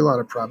Nike a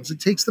lot of problems. It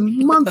takes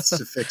them months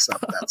to fix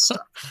up that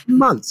stuff.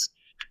 Months.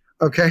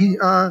 Okay.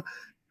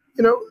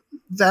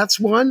 That's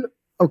one.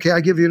 Okay. I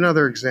give you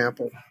another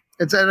example.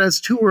 It's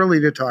too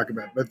early to talk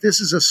about, but this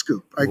is a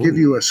scoop. I give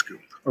you a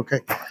scoop. Okay.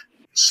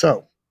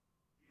 So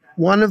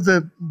one of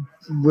the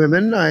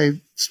women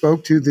I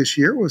spoke to this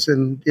year was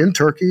in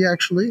Turkey,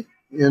 actually,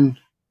 in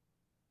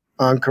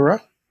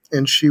Ankara.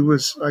 And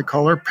I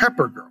call her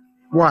Pepper Girl.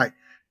 Why?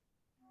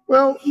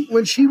 Well,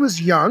 when she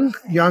was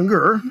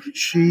younger,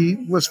 she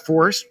was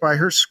forced by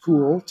her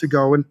school to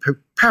go and pick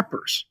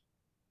peppers.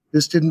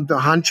 The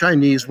Han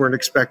Chinese weren't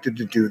expected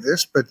to do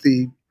this, but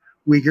the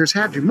Uyghurs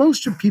had to.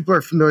 Most of people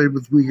are familiar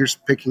with Uyghurs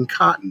picking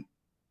cotton.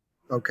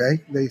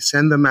 Okay? They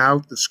send them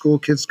out. The school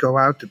kids go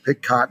out to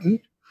pick cotton.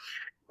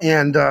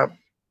 And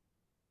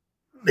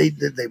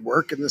they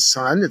work in the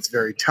sun. It's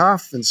very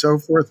tough and so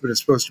forth, but it's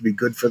supposed to be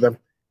good for them.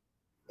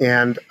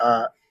 And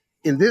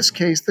in this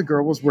case, the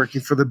girl was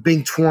working for the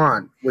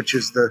Bingtuan, which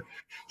is the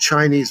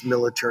Chinese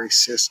military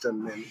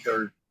system, and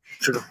they're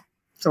sort of,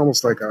 it's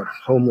almost like a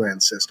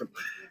homeland system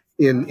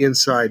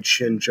inside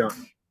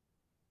Xinjiang.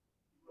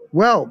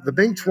 Well, the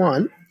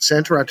Bingtuan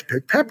sent her out to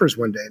pick peppers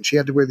one day, and she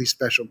had to wear these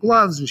special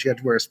gloves, and she had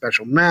to wear a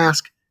special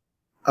mask,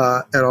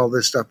 and all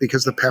this stuff,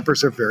 because the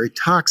peppers are very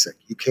toxic.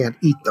 You can't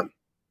eat them.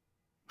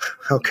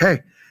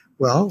 Okay,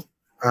 well,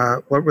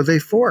 what were they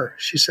for?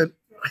 She said,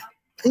 I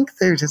think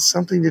they had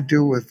something to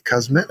do with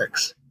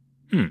cosmetics.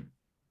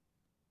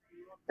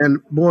 And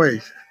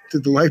boy,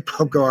 did the light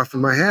bulb go off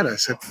in my head. I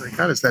said, my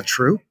God, is that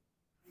true?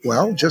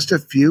 Well, just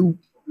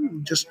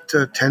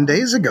 10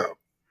 days ago,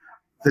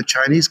 the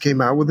Chinese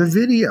came out with a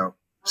video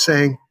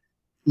saying,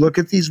 look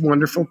at these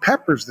wonderful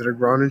peppers that are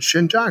grown in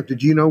Xinjiang.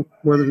 Did you know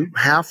more than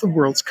half the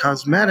world's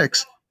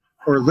cosmetics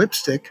or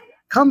lipstick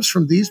comes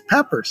from these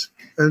peppers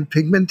and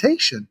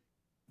pigmentation?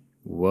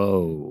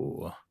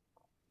 Whoa.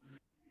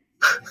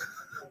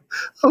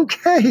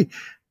 Okay.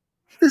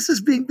 This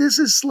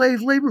is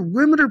slave labor.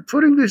 Women are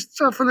putting this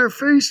stuff on their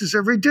faces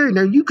every day.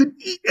 Now, you could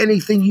eat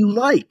anything you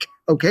like.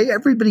 Okay.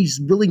 Everybody's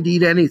willing to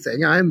eat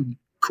anything. I'm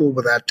cool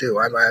with that too.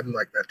 I'm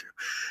like that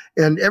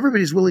too. And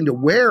everybody's willing to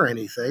wear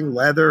anything,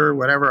 leather,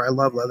 whatever. I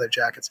love leather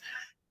jackets.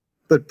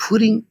 But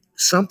putting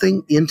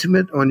something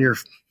intimate on your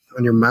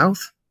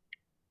mouth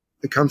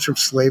that comes from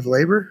slave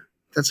labor,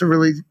 that's a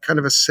really kind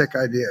of a sick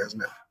idea,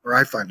 isn't it? Or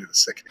I find it a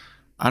sick idea.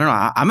 I don't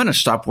know. I'm going to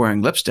stop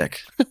wearing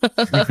lipstick.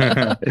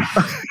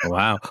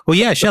 Wow. Well,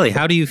 yeah, Shelley,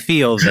 how do you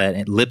feel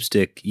that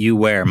lipstick you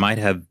wear might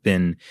have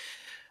been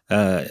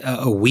a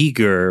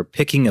Uyghur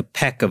picking a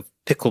peck of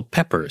pickled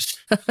peppers?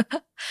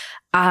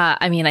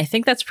 I mean, I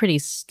think that's pretty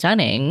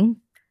stunning.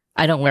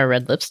 I don't wear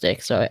red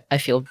lipstick, so I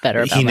feel better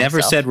about He never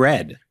myself. said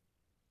red.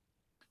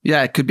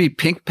 Yeah, it could be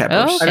pink peppers.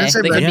 Oh, I didn't okay.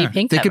 say They red. could Yeah. be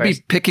pink They peppers.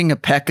 could be picking a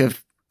peck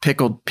of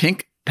pickled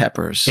pink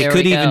peppers. There It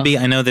could we even go. be,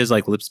 I know there's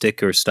like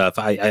lipstick or stuff.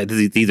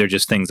 These are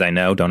just things I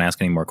know. Don't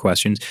ask any more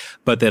questions.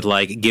 But that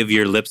like give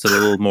your lips a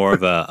little more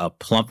of a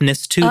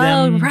plumpness to Oh,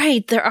 them.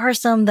 right. There are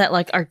some that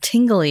like are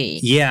tingly.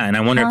 Yeah, and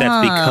I wonder if that's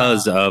Ah.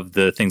 because of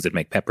the things that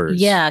make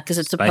peppers. Yeah, because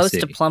it's supposed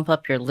to spicy. plump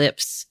up your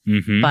lips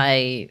Mm-hmm.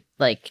 by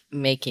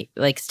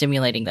like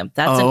stimulating them.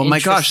 That's Oh an my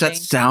gosh, that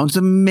interesting- sounds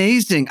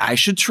amazing. I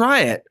should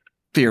try it.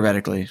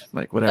 Theoretically,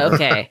 like whatever.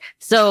 Okay.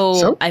 So,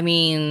 So- I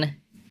mean,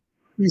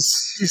 You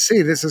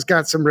see, this has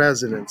got some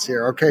resonance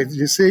here. Okay,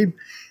 you see?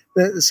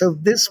 So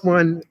this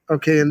one,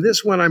 okay, and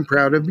this one I'm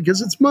proud of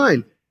because it's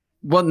mine.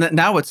 Well,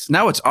 now it's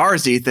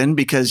ours, Ethan,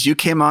 because you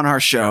came on our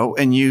show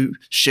and you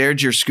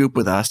shared your scoop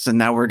with us, and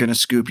now we're going to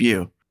scoop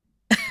you.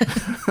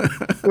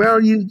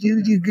 Well,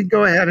 you could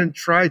go ahead and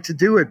try to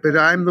do it, but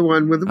I'm the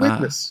one with the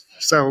witness.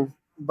 So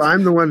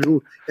I'm the one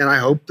who, and I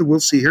hope that we'll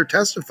see her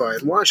testify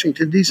in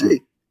Washington,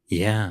 D.C.,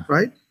 Yeah.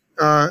 right?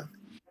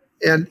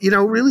 And,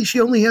 really, she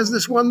only has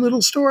this one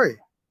little story,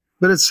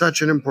 but it's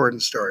such an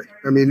important story.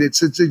 I mean,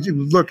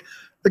 look,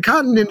 the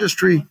cotton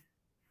industry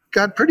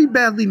got pretty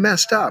badly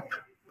messed up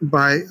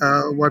by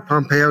what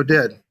Pompeo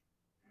did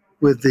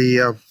with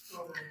the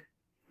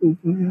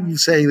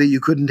saying that you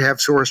couldn't have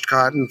sourced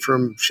cotton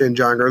from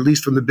Xinjiang, or at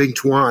least from the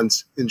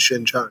Bingtuans in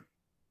Xinjiang.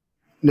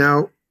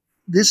 Now,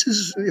 this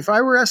is, if I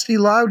were Estee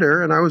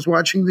Lauder and I was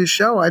watching this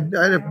show, I'd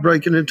have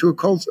broken into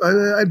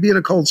I'd be in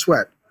a cold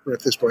sweat at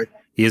this point.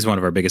 He is one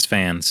of our biggest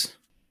fans.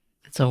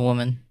 it's a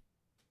woman.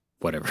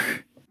 Whatever.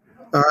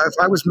 If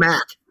I was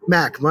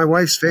MAC, my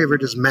wife's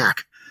favorite is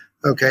MAC.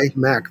 Okay,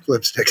 MAC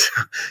lipsticks.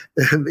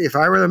 If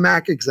I were the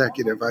MAC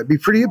executive, I'd be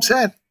pretty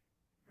upset.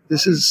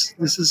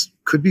 This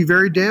could be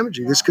very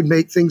damaging. This could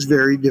make things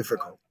very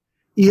difficult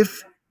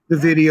if the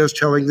video is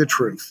telling the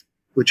truth,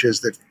 which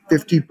is that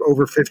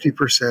over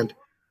 50%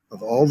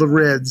 of all the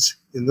reds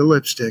in the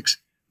lipsticks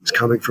is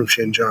coming from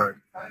Xinjiang,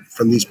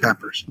 from these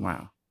peppers.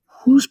 Wow.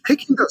 Who's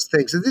picking those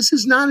things? And this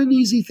is not an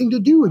easy thing to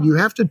do, and you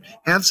have to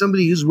have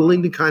somebody who's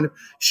willing to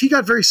she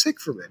got very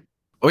sick from it.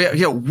 Oh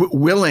yeah.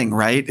 Willing,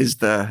 right? Is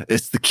the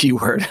key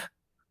word.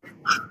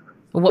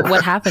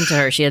 What happened to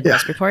her? She had Yeah.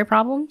 respiratory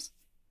problems?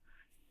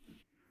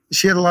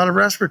 She had a lot of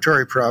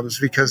respiratory problems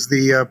because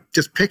the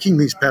just picking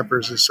these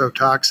peppers is so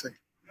toxic.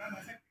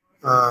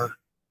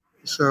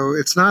 So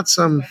it's not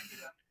some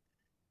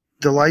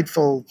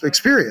delightful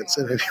experience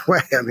in any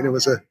way. I mean, it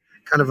was a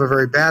kind of a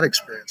very bad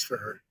experience for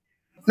her.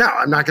 Now,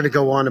 I'm not going to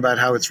go on about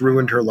how it's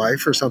ruined her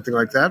life or something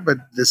like that, but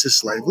this is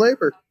slave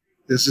labor.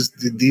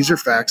 These are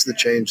facts that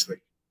change things.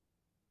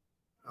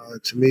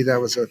 To me,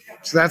 so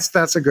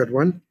that's a good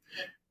one.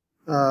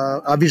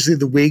 Obviously,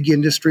 the wig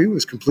industry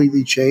was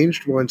completely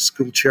changed once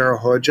Gulchera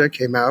Hoja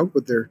came out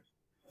with their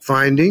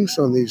findings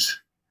on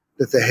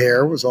that the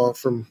hair was all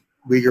from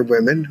Uyghur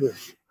women who,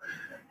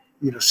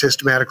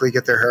 systematically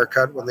get their hair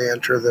cut when they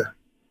enter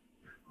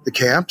the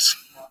camps.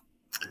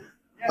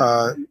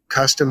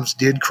 Customs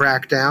did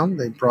crack down.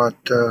 They brought,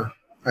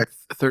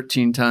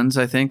 13 tons,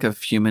 I think,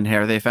 of human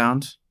hair they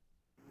found.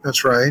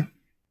 that's right,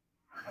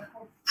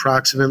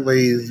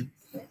 approximately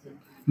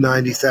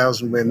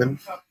 90,000 women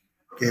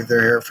gave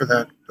their hair for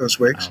that those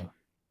Whigs. Oh.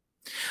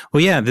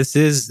 Well, yeah,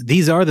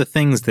 these are the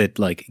things that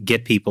like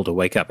get people to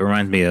wake up. It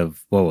reminds me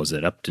of, what was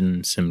it,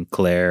 Upton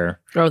Sinclair?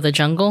 Oh, The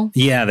Jungle?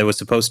 Yeah, that was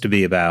supposed to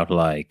be about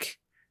like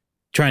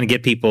trying to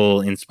get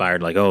people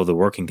inspired, like, oh, the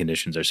working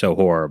conditions are so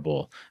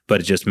horrible.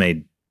 But it just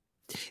made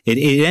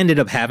it ended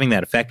up having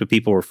that effect, but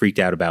people were freaked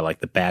out about like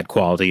the bad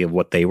quality of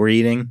what they were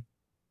eating.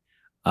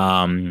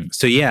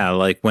 So yeah,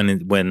 like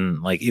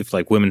when like if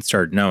like women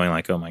started knowing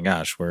like, oh my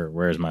gosh,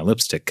 where's my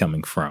lipstick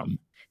coming from?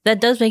 That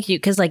does make you,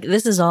 because like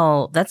this is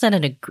all, that's at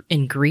an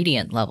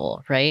ingredient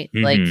level, right?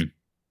 Like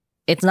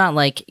it's not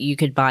like you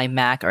could buy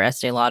Mac or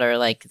Estee Lauder,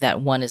 like that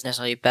one is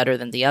necessarily better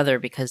than the other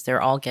because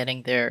they're all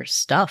getting their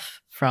stuff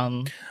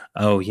from.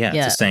 Oh yeah,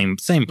 it's the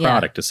same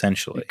product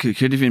essentially. It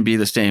could even be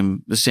the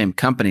same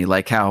company,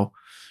 like how,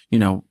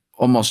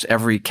 almost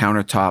every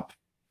countertop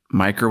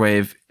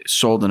microwave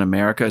sold in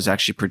America is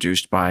actually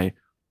produced by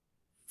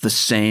the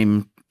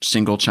same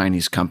single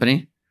Chinese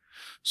company.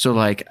 So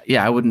like,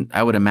 yeah,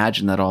 I would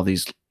imagine that all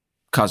these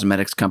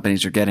cosmetics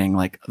companies are getting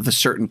like the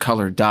certain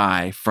color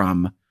dye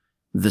from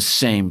the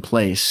same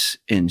place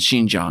in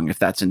Xinjiang, if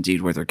that's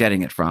indeed where they're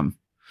getting it from.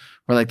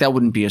 Or like, that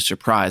wouldn't be a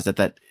surprise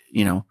that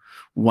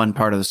one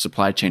part of the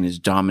supply chain is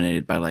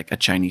dominated by like a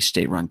Chinese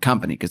state-run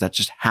company, because that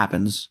just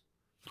happens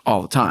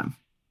all the time.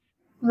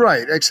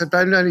 Right, except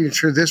I'm not even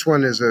sure this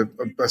one is a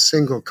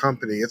single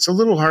company. It's a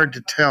little hard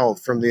to tell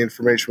from the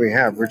information we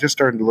have. We're just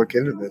starting to look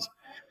into this.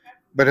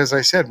 But as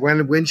I said,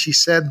 when she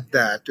said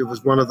that, it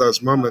was one of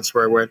those moments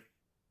where I went,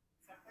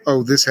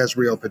 oh, this has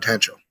real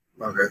potential.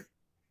 Okay.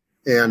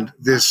 And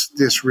this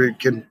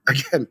can,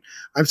 again,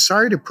 I'm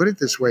sorry to put it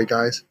this way,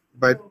 guys,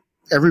 but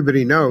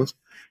everybody knows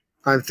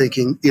I'm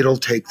thinking it'll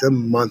take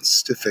them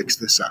months to fix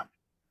this up.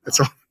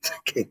 That's all I'm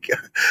thinking.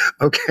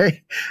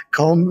 Okay.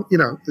 Call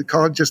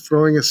it just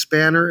throwing a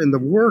spanner in the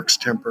works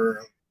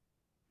temporarily.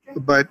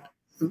 But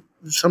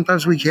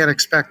sometimes we can't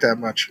expect that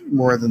much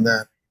more than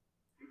that.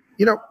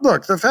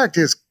 Look, the fact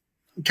is,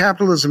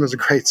 capitalism is a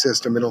great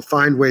system. It'll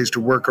find ways to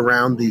work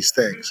around these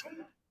things.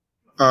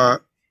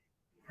 But,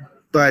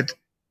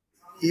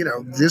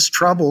 this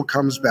trouble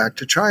comes back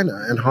to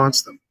China and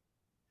haunts them.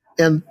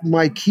 And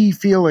my key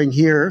feeling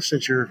here,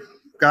 since you've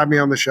got me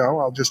on the show,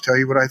 I'll just tell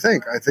you what I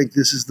think. I think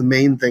this is the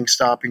main thing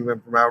stopping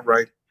them from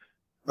outright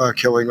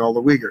killing all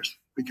the Uyghurs,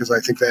 because I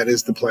think that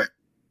is the plan.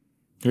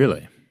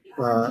 Really?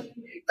 I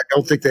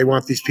don't think they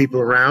want these people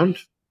around.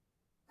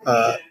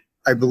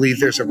 I believe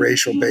there's a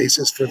racial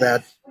basis for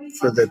that,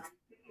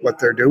 what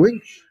they're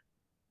doing.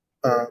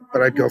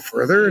 But I'd go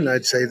further, and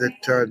I'd say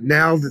that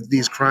now that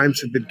these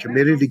crimes have been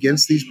committed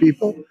against these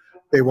people,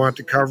 they want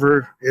to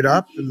cover it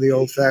up in the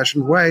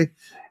old-fashioned way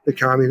that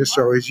communists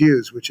always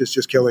use, which is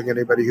just killing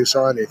anybody who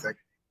saw anything.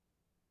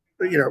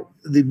 But,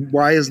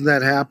 why isn't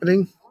that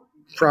happening?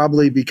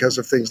 Probably because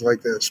of things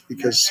like this,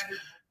 because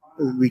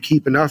we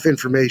keep enough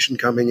information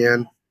coming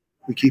in.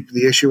 We keep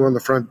the issue on the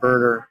front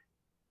burner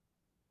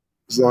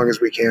as long as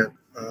we can.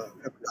 We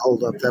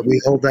hold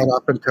that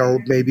up until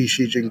maybe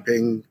Xi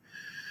Jinping,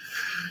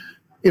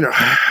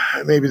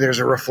 maybe there's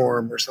a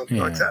reform or something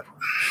like that.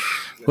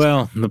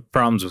 Well, the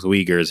problems with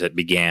Uyghurs had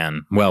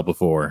began well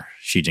before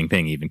Xi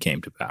Jinping even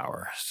came to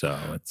power. So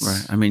it's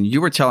right. I mean,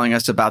 you were telling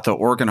us about the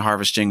organ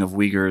harvesting of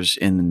Uyghurs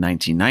in the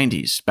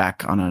 1990s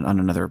back on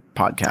another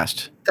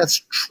podcast.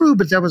 That's true,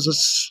 but that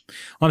was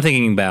I'm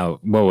thinking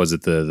about, what was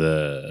it,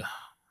 the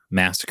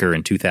massacre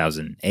in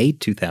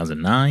 2008,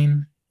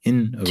 2009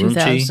 in Urumqi?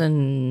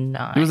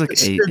 2009. It was like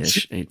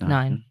 8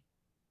 9.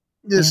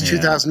 This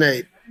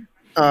 2008.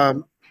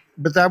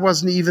 But that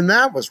was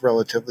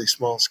relatively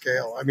small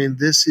scale. I mean,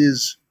 this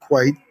is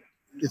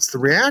it's the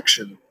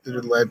reaction that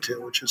it led to,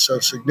 which is so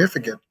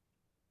significant.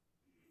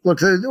 Look,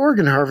 the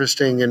organ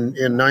harvesting in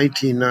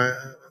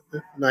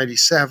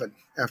 1997,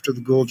 after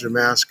the Gulja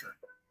massacre,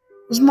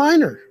 was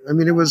minor. I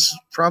mean, it was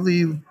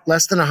probably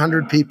less than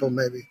 100 people,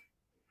 maybe.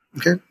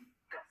 Okay?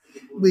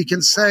 We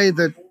can say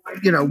that,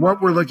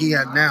 what we're looking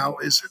at now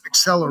is an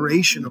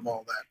acceleration of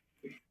all that.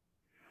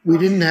 We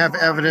didn't have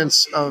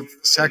evidence of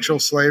sexual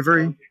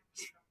slavery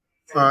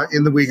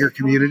in the Uyghur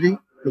community,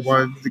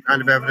 the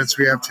kind of evidence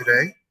we have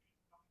today.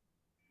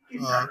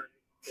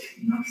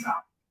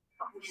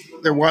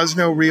 There was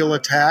no real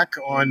attack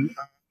on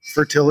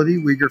fertility,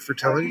 Uyghur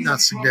fertility, not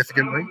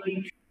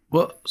significantly.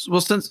 Well,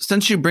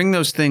 since you bring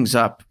those things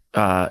up,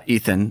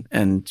 Ethan,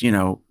 and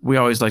we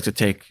always like to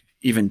take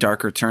even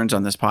darker turns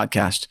on this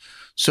podcast.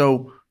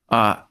 So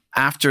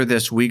after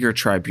this Uyghur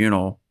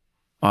tribunal,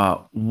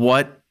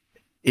 what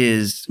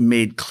is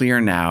made clear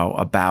now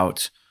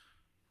about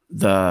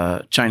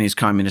the Chinese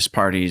Communist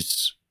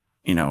Party's,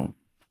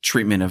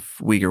 treatment of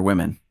Uyghur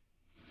women?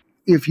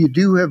 If we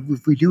do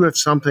have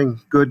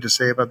something good to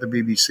say about the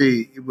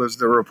BBC, it was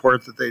the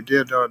report that they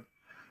did on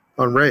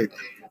rape,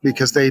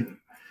 because they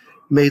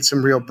made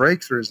some real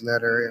breakthroughs in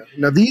that area.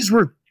 Now, these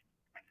were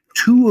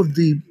two of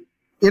the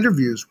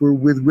interviews were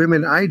with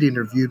women I'd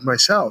interviewed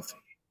myself,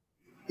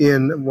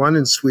 one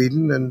in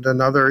Sweden and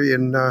another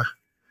in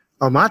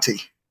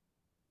Almaty.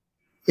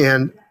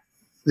 And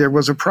there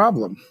was a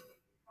problem.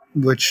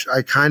 which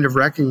I kind of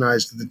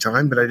recognized at the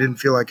time, but I didn't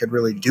feel I could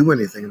really do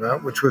anything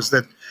about, which was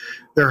that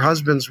their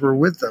husbands were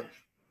with them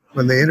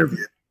when they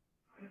interviewed.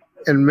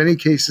 And in many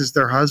cases,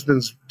 their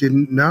husbands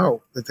didn't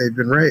know that they'd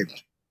been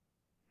raped.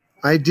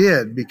 I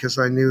did, because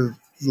I knew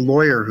the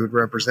lawyer who'd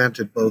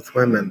represented both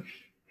women.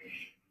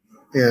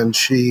 And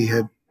she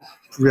had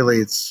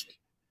really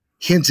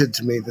hinted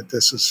to me that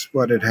this is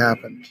what had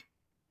happened.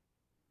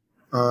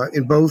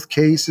 In both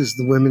cases,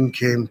 the women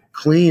came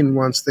clean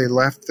once they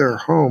left their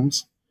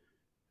homes,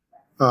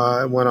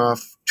 went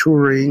off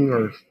touring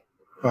or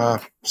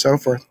so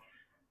forth.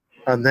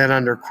 And then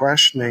under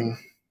questioning,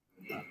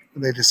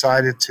 they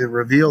decided to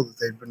reveal that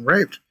they'd been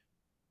raped.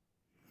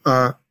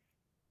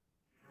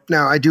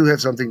 Now, I do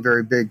have something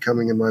very big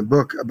coming in my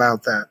book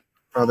about that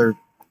rather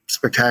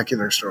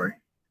spectacular story.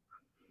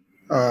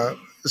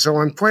 So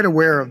I'm quite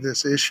aware of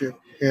this issue.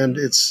 And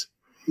it's,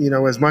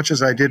 as much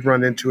as I did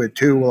run into it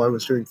too while I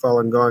was doing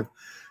Falun Gong,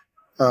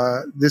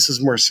 this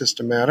is more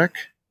systematic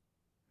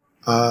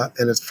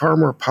and it's far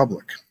more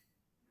public.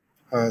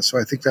 So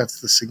I think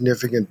that's the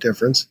significant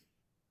difference.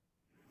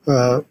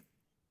 And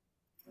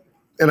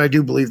I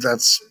do believe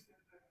that's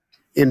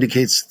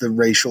indicates the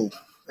racial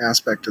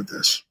aspect of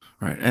this.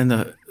 Right. And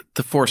the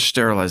forced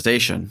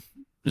sterilization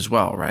as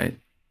well, right?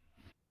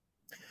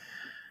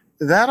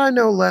 That I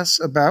know less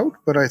about,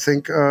 but I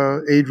think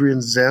Adrian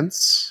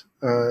Zentz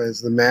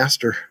is the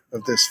master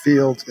of this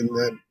field in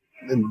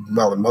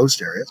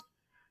most areas.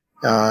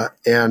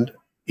 And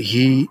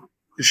he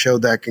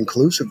showed that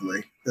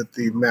conclusively, that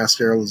the mass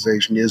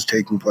sterilization is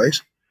taking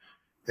place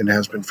and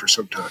has been for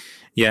some time.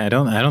 Yeah, I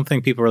don't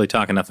think people really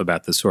talk enough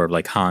about this sort of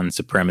like Han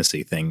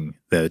supremacy thing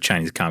the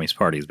Chinese Communist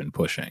Party has been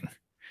pushing,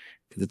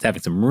 because it's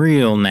having some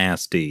real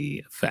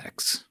nasty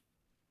effects.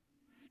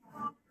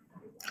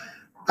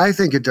 I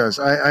think it does.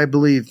 I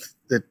believe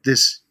that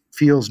this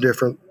feels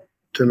different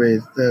to me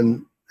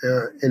than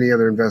any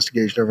other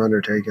investigation I've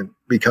undertaken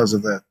because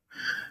of that.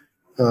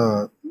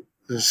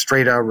 There's a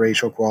straight out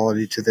racial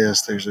quality to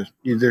this.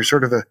 There's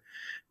sort of a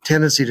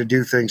tendency to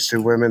do things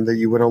to women that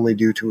you would only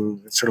do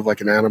to sort of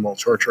like an animal,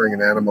 torturing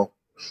an animal,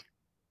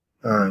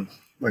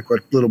 like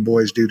what little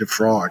boys do to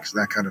frogs,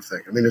 that kind of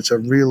thing. I mean, it's a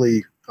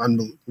really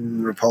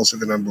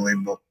repulsive and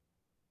unbelievable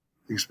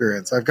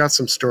experience. I've got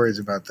some stories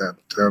about that.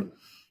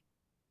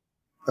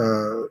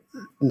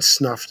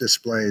 Snuff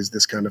displays,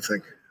 this kind of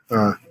thing.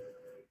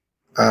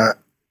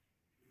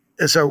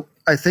 So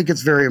I think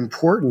it's very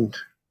important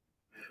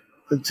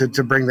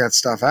to bring that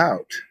stuff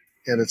out.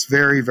 And it's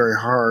very, very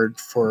hard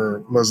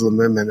for Muslim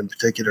women in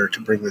particular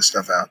to bring this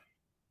stuff out.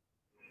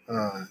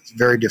 It's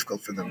very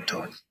difficult for them to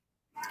talk.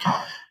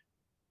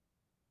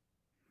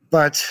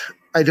 But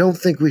I don't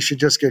think we should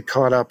just get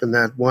caught up in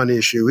that one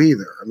issue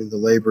either. I mean, the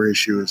labor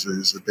issue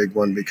is a big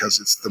one because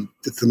it's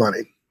the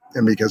money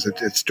and because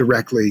it's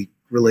directly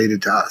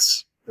related to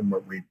us and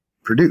what we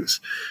produce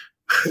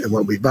and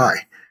what we buy.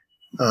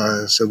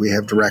 So we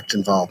have direct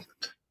involvement.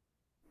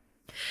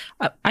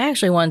 I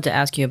actually wanted to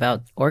ask you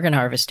about organ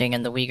harvesting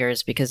in the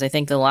Uyghurs, because I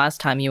think the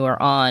last time you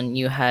were on,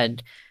 you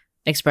had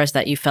expressed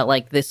that you felt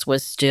like this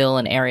was still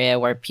an area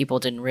where people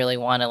didn't really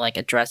want to like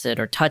address it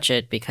or touch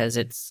it because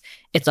it's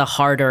a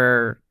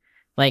harder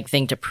like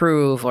thing to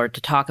prove or to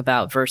talk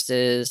about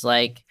versus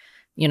like,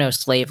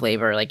 slave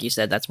labor. Like you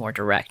said, that's more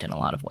direct in a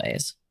lot of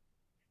ways.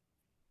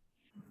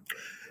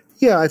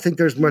 Yeah, I think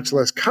there's much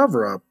less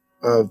cover-up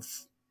of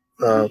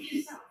the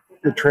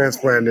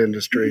transplant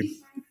industry.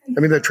 I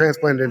mean, the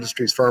transplant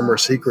industry is far more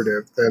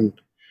secretive than,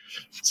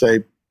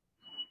 say,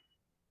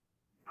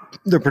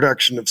 the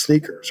production of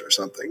sneakers or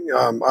something,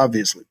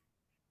 obviously.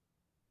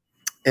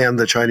 And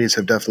the Chinese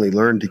have definitely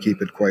learned to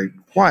keep it quite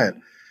quiet.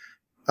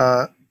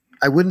 I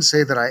wouldn't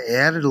say that I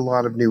added a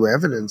lot of new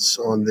evidence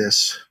on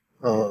this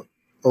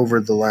over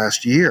the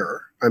last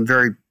year. I'm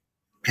very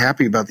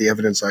happy about the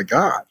evidence I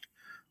got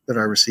that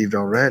I received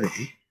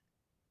already.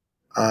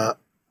 I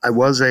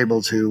was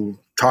able to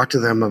talk to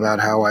them about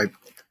how I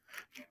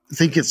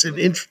think it's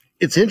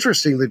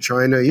interesting that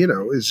China,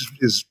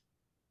 is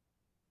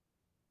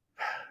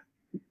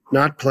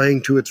not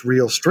playing to its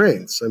real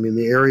strengths. I mean,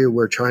 the area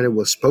where China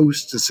was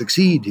supposed to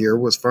succeed here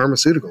was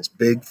pharmaceuticals,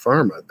 big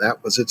pharma.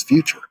 That was its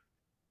future.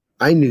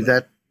 I knew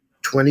that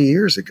 20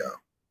 years ago.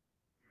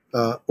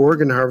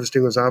 Organ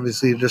harvesting was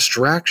obviously a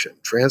distraction.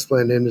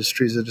 Transplant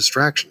industry is a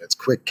distraction. It's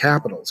quick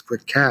capital. It's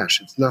quick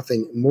cash. It's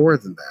nothing more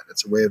than that.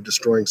 It's a way of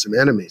destroying some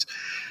enemies.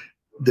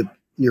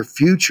 Your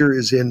future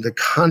is in the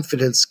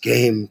confidence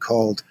game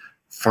called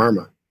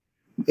pharma,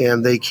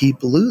 and they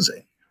keep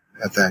losing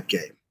at that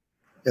game.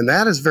 And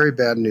that is very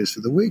bad news for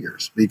the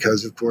Uyghurs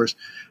because, of course,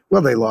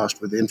 they lost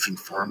with infant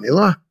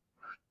formula.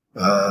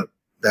 The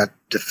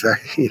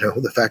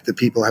fact that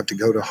people have to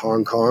go to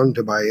Hong Kong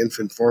to buy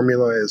infant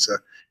formula is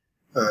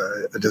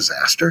a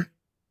disaster.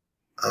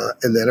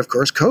 And then, of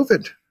course,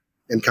 COVID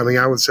and coming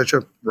out with such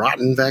a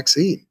rotten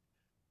vaccine.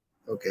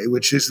 Okay,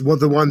 which is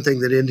the one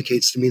thing that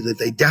indicates to me that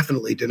they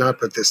definitely did not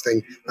put this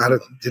thing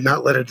did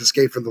not let it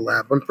escape from the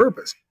lab on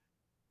purpose.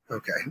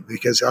 Okay,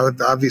 because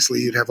obviously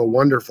you'd have a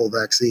wonderful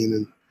vaccine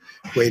and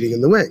waiting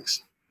in the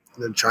wings,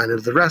 and then China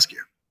to the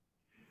rescue.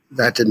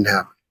 That didn't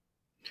happen.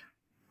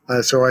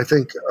 So I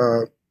think,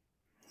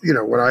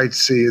 what I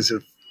see is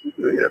a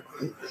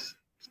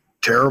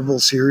terrible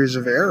series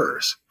of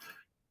errors.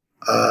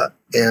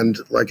 And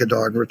like a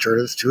dog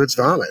returneth to its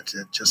vomit,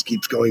 it just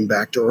keeps going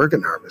back to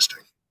organ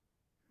harvesting.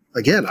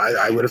 Again,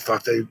 I would have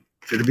thought they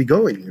should be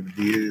going.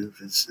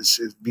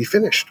 It'd be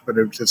finished, but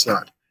it's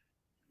not.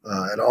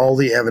 And all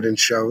the evidence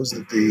shows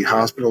that the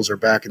hospitals are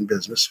back in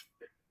business.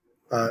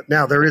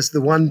 Now, there is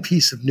the one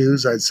piece of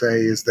news I'd say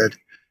is that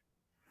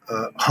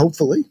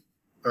hopefully,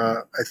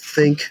 I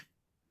think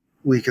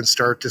we can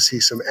start to see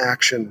some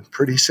action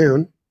pretty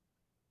soon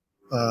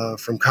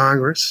from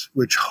Congress,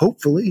 which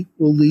hopefully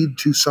will lead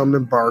to some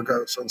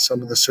embargoes on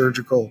some of the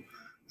surgical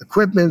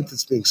equipment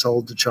that's being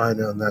sold to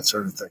China and that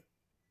sort of thing,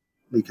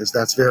 because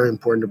that's very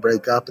important to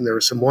break up. And there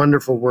was some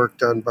wonderful work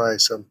done by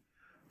some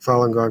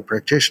Falun Gong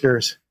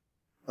practitioners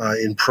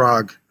in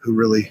Prague who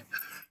really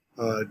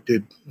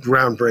did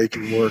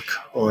groundbreaking work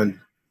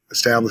on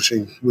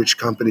establishing which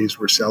companies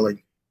were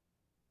selling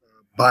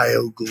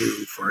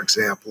BioGlue, for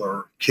example,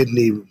 or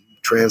kidney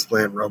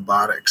transplant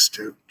robotics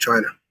to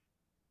China.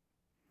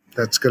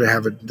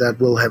 That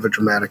will have a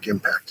dramatic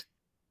impact.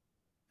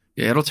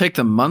 Yeah, it'll take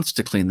them months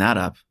to clean that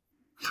up.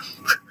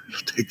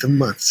 It'll take them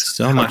months.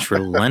 So much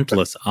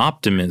relentless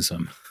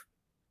optimism.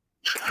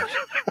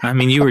 I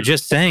mean, you were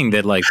just saying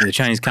that like the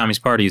Chinese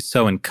Communist Party is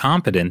so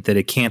incompetent that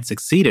it can't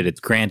succeed at its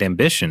grand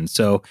ambition.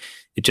 So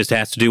it just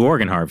has to do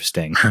organ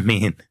harvesting. I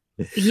mean,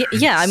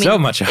 yeah. I mean, so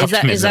much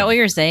optimism. Is that what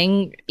you're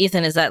saying,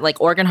 Ethan? Is that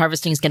like organ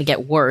harvesting is going to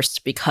get worse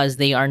because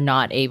they are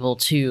not able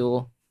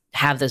to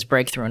have this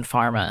breakthrough in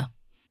pharma?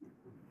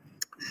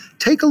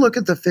 Take a look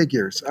at the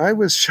figures. I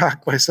was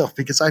shocked myself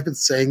because I've been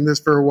saying this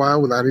for a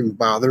while without even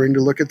bothering to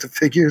look at the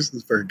figures.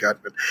 It's very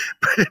Gutman.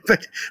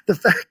 But the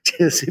fact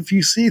is, if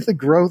you see the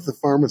growth of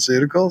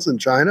pharmaceuticals in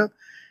China,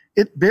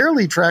 it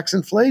barely tracks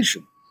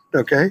inflation,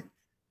 okay?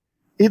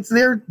 It's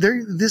there.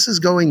 This is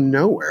going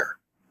nowhere,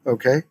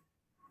 okay?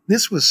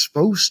 This was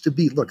supposed to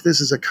be, look, this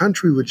is a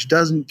country which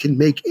can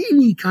make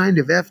any kind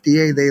of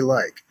FDA they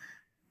like.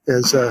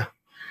 As,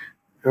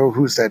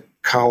 who's that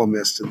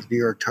columnist in the New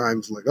York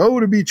Times, like,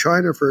 to be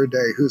China for a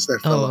day. Who's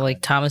that fellow? Oh,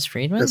 like Thomas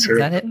Friedman? That's is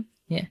right. that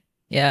it?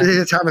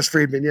 Yeah. Thomas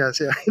Friedman,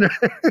 yes. Yeah.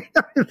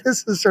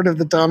 This is sort of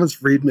the Thomas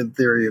Friedman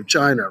theory of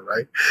China,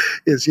 right?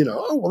 Is,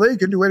 they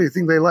can do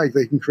anything they like.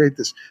 They can create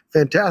this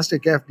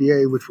fantastic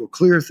FDA, which will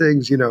clear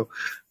things,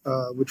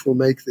 which will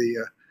make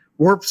the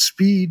warp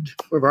speed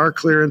of our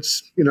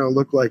clearance,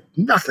 look like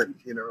nothing.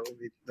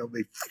 They'll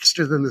be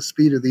faster than the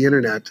speed of the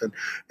internet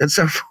and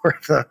so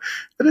forth.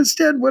 But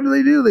instead, what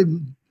do?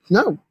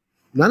 No,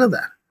 none of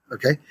that.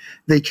 Okay,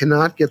 they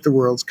cannot get the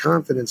world's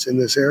confidence in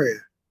this area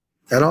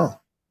at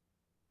all,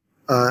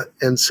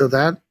 and so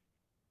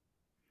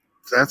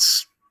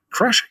that's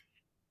crushing.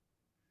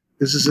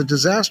 This is a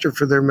disaster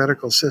for their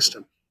medical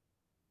system.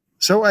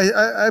 So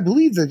I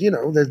believe that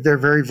that they're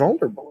very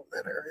vulnerable in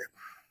that area.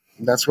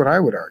 That's what I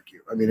would argue.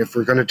 I mean, if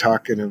we're going to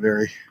talk in a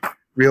very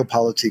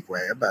realpolitik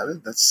way about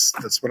it,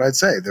 that's what I'd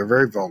say. They're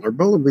very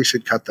vulnerable, and we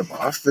should cut them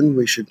off, and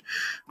we should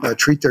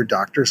treat their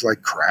doctors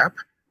like crap.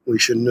 We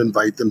shouldn't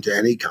invite them to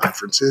any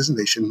conferences, and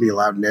they shouldn't be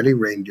allowed in any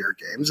reindeer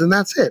games, and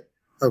that's it.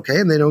 Okay,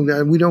 and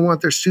we don't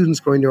want their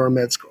students going to our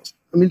med schools.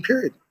 I mean,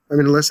 period. I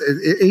mean, unless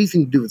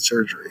anything to do with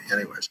surgery,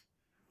 anyways.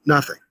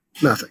 Nothing.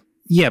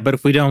 Yeah, but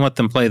if we don't let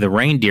them play the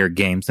reindeer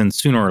games, then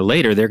sooner or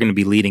later they're going to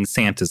be leading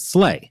Santa's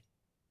sleigh.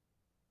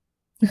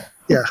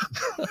 Yeah,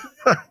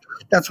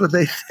 that's what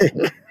they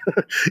think.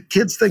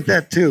 Kids think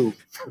that too,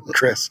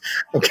 Chris.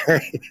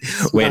 Okay.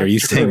 Wait, are you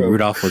saying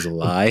Rudolph was a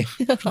lie?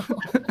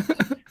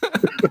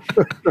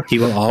 He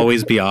will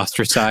always be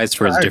ostracized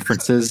for his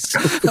differences.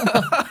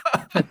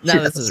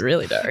 No, this is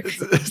really dark.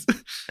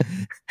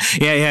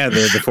 Yeah,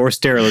 the forced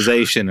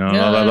sterilization.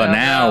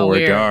 Now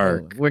we're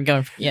dark. We're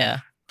going. Yeah.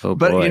 Oh,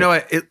 but boy.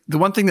 The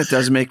one thing that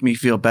does make me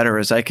feel better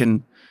is I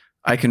can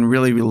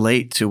really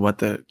relate to what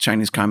the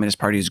Chinese Communist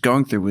Party is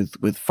going through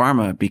with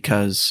pharma,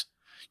 because,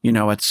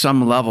 at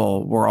some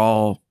level we're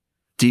all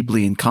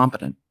deeply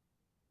incompetent.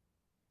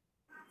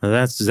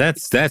 That's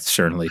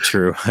certainly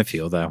true. I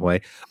feel that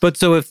way. But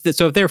so if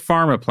their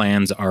pharma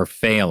plans are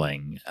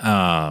failing,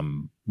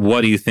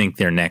 what do you think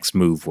their next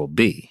move will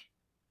be?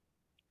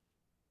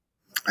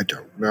 I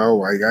don't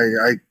know.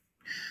 I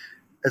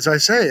as I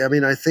say, I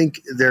mean, I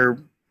think they're,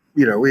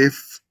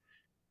 if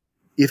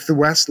the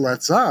West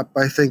lets up,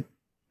 I think.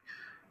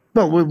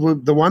 Well,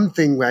 the one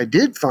thing I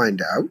did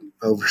find out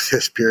over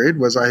this period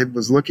was I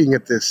was looking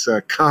at this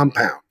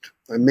compound.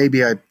 And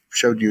maybe I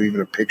showed you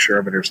even a picture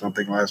of it or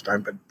something last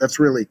time, but that's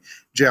really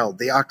gelled.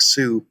 The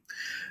Aksu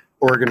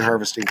organ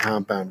harvesting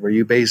compound, where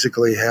you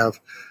basically have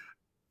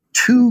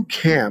two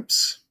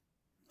camps,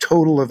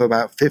 total of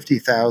about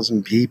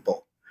 50,000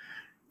 people,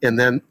 and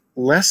then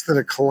less than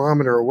a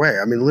kilometer away,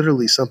 I mean,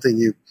 literally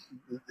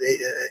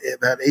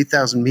about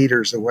 8,000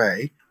 meters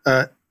away,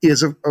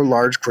 is a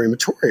large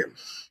crematorium.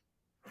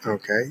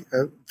 Okay,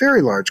 a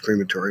very large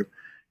crematorium.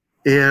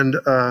 And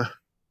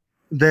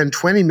then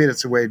 20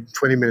 minutes away,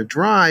 20-minute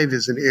drive,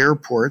 is an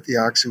airport, the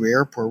Aksu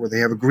airport, where they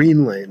have a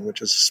green lane,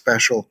 which is a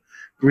special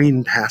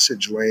green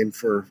passage lane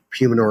for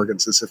human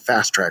organs. It's a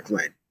fast track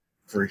lane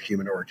for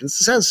human organs.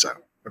 It says so.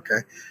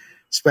 Okay,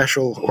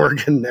 special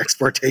organ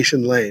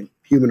exportation lane,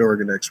 human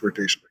organ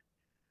exportation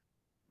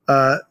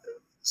lane.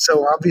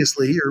 So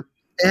obviously,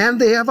 and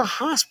they have a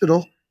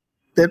hospital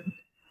that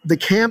the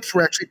camps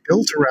were actually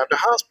built around a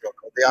hospital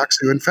called the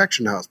Aksu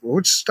Infection Hospital,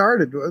 which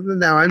started.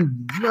 Now I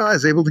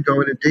was able to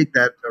go in and dig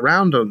that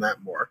around on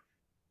that more.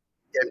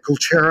 And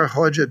Gulchera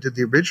Hoca did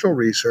the original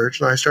research,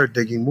 and I started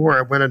digging more.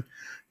 I went and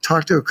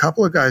talked to a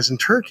couple of guys in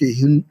Turkey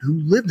who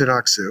lived in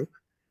Aksu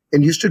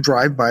and used to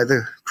drive by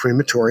the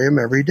crematorium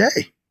every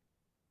day.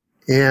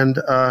 And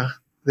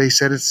they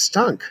said it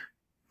stunk.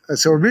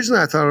 So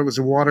originally I thought it was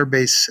a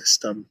water-based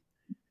system,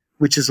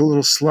 which is a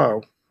little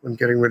slow when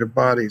getting rid of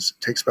bodies.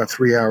 It takes about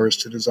 3 hours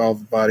to dissolve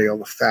the body, all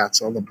the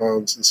fats, all the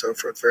bones, and so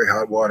forth, very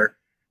hot water.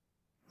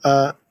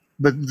 But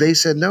they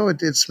said, no,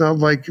 it smelled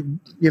like,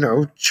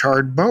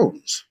 charred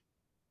bones.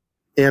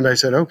 And I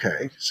said,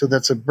 okay, so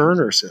that's a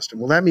burner system.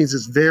 Well, that means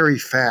it's very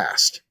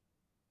fast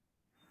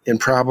and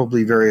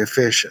probably very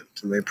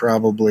efficient. And they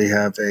probably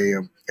have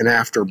an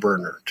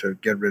afterburner to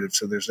get rid of,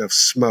 so there's no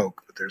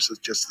smoke, but there's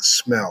just the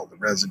smell, the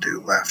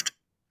residue left.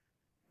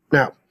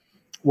 Now,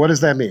 what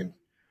does that mean?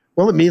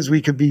 Well, it means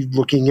we could be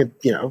looking at,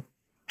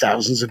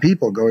 thousands of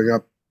people going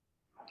up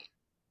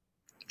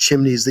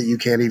chimneys that you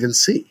can't even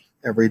see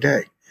every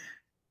day.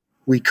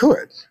 We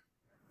could.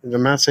 And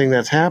I'm not saying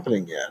that's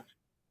happening yet.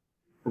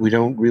 We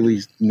don't really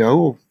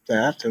know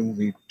that, and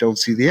we don't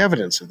see the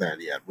evidence of that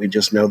yet. We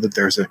just know that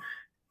there's a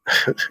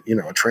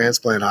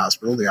transplant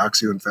hospital, the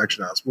Aksu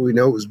Infection Hospital. We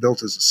know it was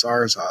built as a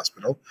SARS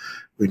hospital.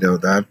 We know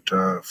that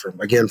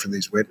from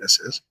these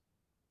witnesses.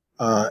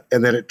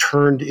 And then it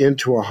turned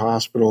into a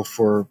hospital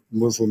for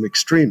Muslim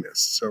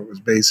extremists. So it was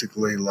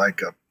basically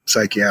like a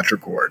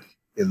psychiatric ward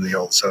in the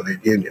old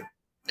Soviet Union.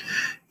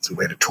 It's a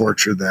way to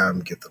torture them,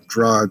 get them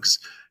drugs.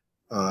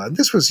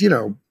 This was,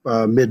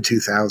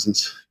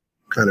 mid-2000s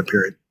kind of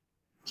period.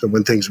 So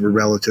when things were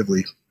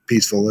relatively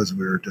peaceful, as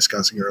we were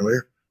discussing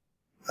earlier.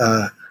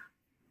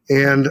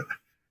 And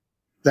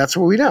that's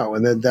what we know.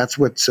 And then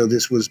so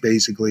this was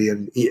basically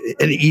an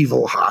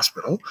evil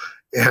hospital.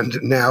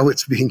 And now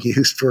it's being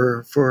used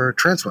for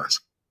transplants.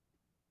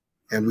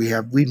 And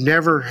we've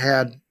never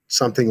had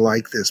something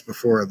like this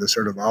before, the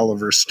sort of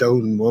Oliver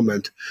Stone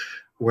moment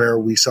where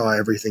we saw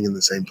everything in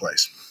the same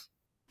place.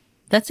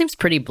 That seems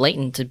pretty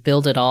blatant to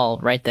build it all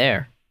right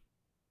there.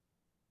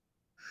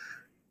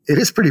 It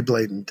is pretty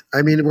blatant.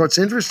 I mean, what's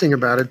interesting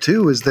about it,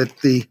 too, is that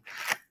the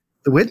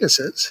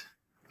witnesses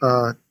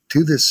to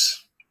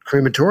this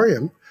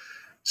crematorium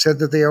said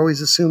that they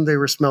always assumed they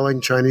were smelling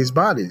Chinese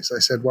bodies. I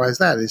said, why is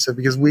that? He said,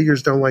 because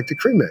Uyghurs don't like to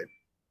cremate.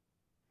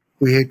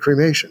 We hate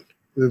cremation.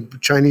 The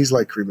Chinese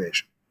like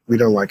cremation. We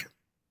don't like it.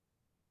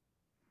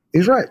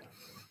 He's right.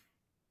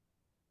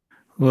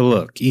 Well,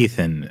 look,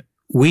 Ethan,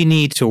 we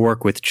need to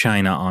work with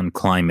China on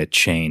climate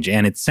change,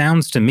 and it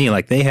sounds to me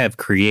like they have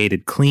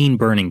created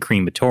clean-burning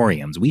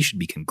crematoriums. We should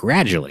be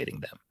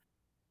congratulating them.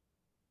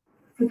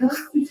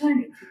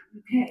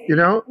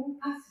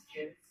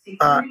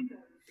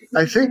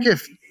 I think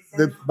if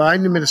the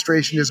Biden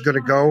administration is going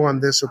to go on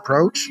this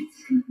approach,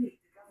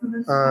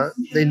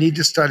 they need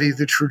to study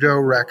the Trudeau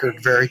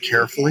record very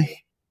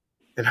carefully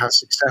and how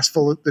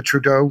successful the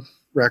Trudeau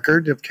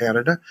record of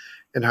Canada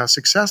and how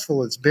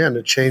successful it's been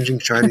at changing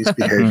Chinese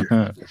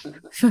behavior.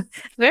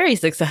 Very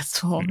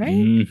successful, right?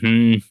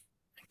 Mm-hmm.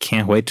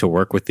 Can't wait to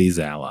work with these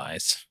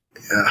allies.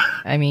 Yeah.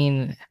 I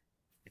mean,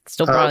 it's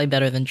still probably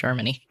better than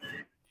Germany.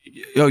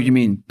 Oh, you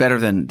mean better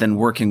than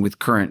working with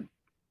current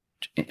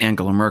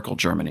Angela Merkel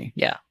Germany?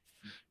 Yeah.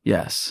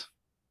 Yes.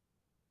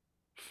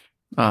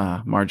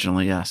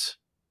 Marginally, yes.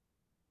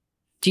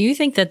 Do you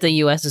think that the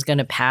U.S. is going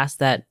to pass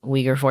that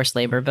Uyghur forced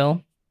labor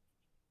bill?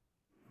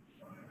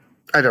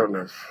 I don't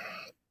know.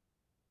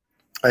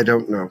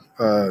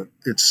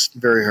 It's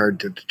very hard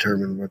to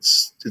determine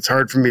it's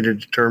hard for me to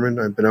determine.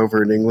 I've been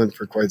over in England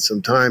for quite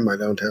some time. I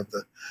don't have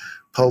the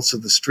pulse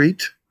of the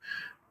street.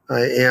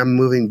 I am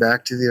moving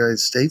back to the United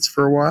States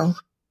for a while.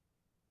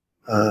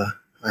 I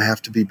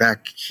have to be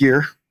back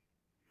here,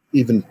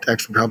 even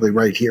actually probably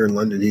right here in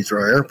London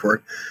Heathrow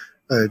Airport,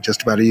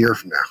 just about a year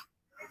from now,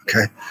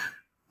 okay,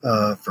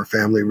 for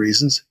family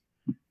reasons.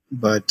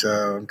 But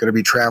I'm going to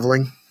be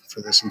traveling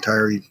for this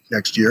entire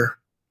next year,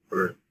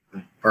 or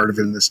part of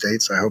it in the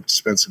States. I hope to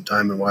spend some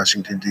time in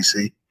Washington,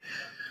 D.C.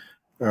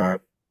 I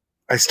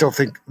still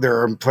think there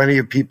are plenty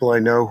of people I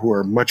know who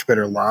are much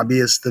better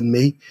lobbyists than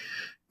me,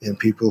 and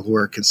people who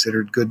are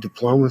considered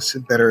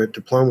better at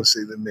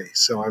diplomacy than me.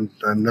 So I'm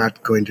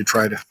not going to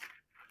try to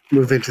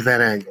move into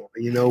that angle.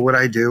 You know what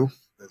I do?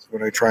 That's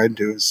what I try to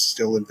do is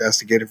still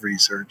investigative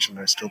research, and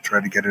I still try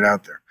to get it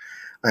out there.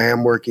 I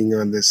am working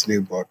on this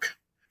new book.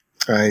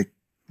 I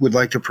would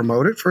like to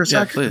promote it for a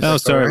second. Please. Oh,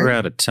 sorry, we're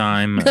out of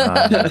time.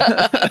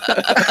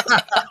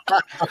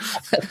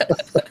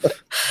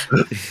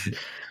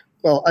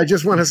 Well, I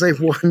just want to say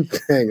one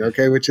thing,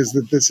 okay, which is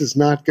that this is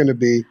not going to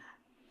be,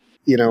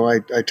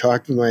 I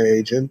talked to my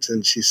agent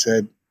and she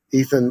said,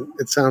 Ethan,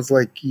 it sounds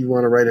like you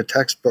want to write a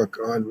textbook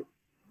on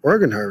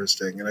organ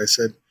harvesting. And I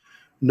said,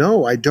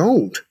 no, I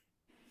don't.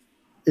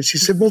 And she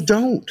said, well,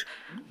 don't.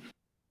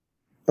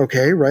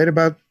 Okay, write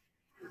about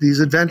these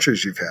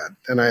adventures you've had.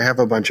 And I have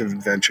a bunch of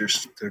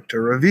adventures to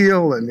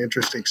reveal and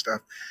interesting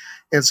stuff.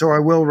 And so I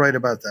will write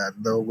about that,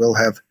 though we'll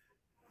have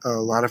a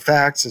lot of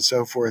facts and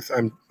so forth.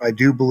 I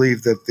do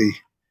believe that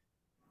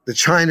the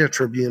China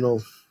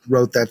Tribunal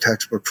wrote that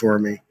textbook for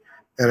me.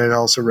 And I'd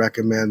also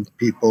recommend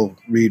people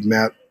read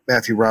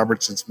Matthew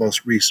Robertson's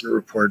most recent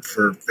report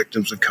for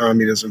Victims of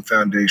Communism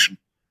Foundation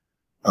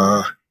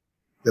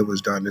that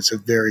was done. It's a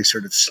very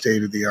sort of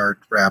state-of-the-art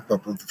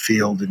wrap-up of the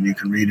field, and you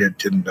can read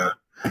it in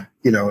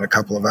a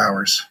couple of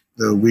hours.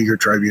 The Uyghur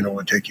Tribunal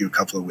would take you a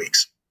couple of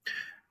weeks.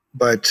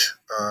 But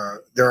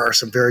there are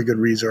some very good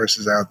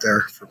resources out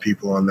there for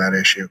people on that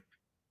issue.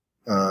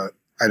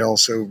 I'd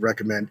also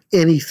recommend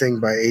anything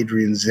by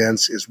Adrian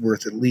Zenz is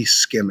worth at least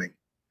skimming.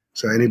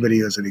 So anybody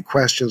who has any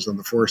questions on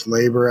the forced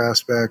labor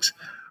aspects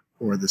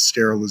or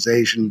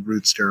the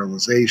brute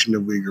sterilization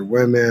of Uyghur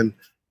women,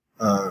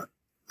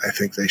 I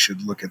think they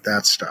should look at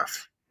that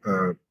stuff.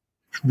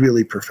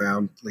 Really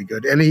profoundly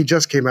good. And he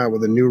just came out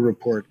with a new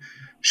report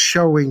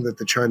showing that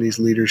the Chinese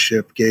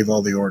leadership gave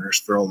all the orders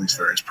for all these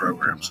various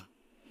programs.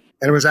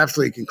 And it was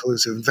absolutely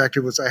conclusive. In fact,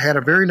 I had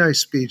a very nice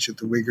speech at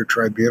the Uyghur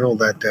Tribunal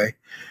that day.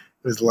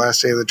 It was the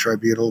last day of the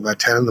tribunal, about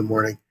 10 in the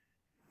morning.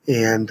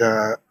 And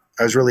I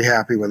was really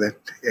happy with it.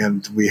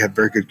 And we had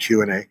very good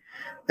Q&A.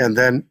 And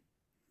then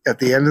at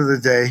the end of the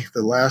day,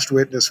 the last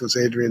witness was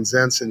Adrian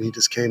Zenz, and he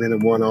just came in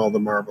and won all the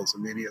marbles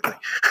immediately.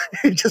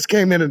 He just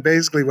came in, and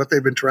basically what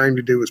they've been trying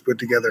to do is put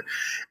together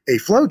a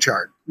flow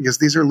chart, because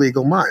these are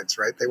legal minds,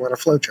 right? They want a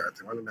flow chart.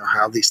 They want to know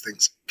how these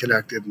things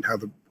connected and how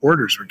the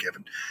orders were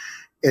given.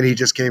 And he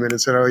just came in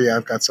and said, oh, yeah,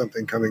 I've got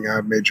something coming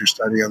out, major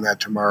study on that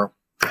tomorrow.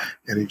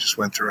 And he just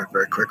went through it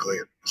very quickly.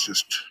 It's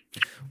just...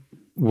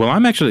 Well,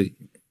 I'm actually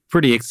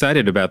pretty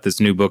excited about this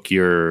new book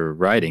you're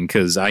writing,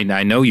 because I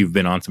know you've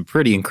been on some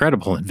pretty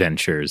incredible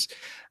adventures,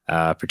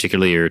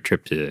 particularly your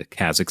trip to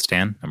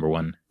Kazakhstan,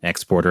 #1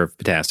 exporter of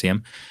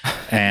potassium.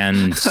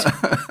 And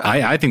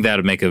I think that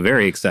would make a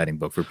very exciting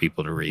book for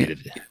people to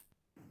read.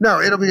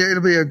 No, it'll be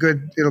a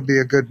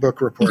good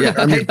book report.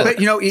 Yeah. But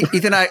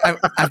Ethan,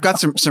 I've got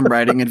some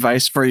writing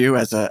advice for you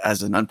as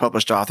an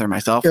unpublished author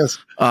myself. Yes.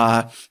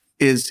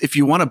 Is if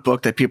you want a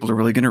book that people are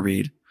really going to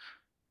read,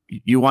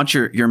 you want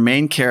your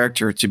main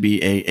character to be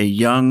a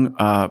young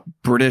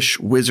British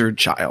wizard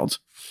child,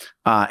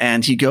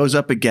 and he goes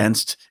up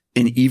against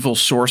an evil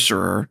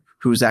sorcerer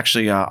who's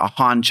actually a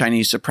Han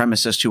Chinese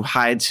supremacist who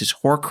hides his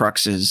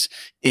Horcruxes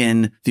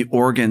in the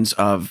organs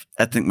of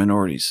ethnic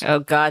minorities.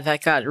 Oh God,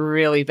 that got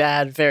really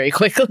bad very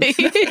quickly.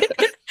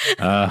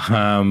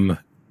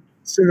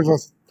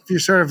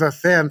 Sort of a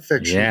fan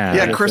fiction.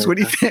 Yeah, Chris, what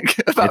do you think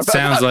about it?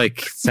 Sounds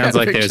like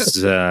there's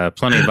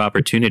plenty of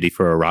opportunity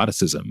for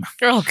eroticism.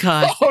 Oh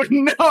God! Oh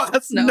no,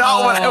 that's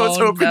not what I was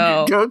hoping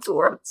you'd go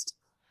towards.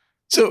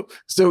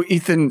 So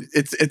Ethan,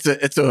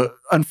 it's a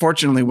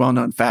unfortunately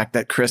well-known fact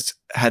that Chris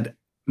had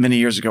many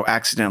years ago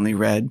accidentally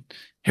read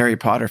Harry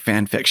Potter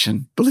fan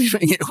fiction,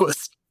 believing it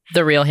was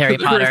the real Harry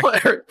Potter. Real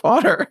Harry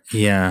Potter.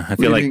 Yeah, I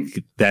feel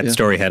like that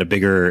story had a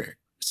bigger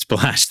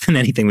splash than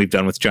anything we've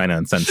done with China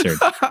Uncensored.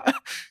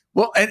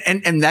 Well,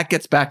 and that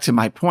gets back to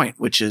my point,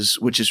 which is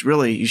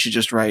really you should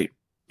just write,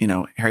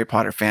 Harry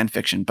Potter fan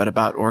fiction, but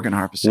about organ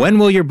harvesting. When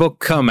will your book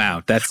come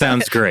out? That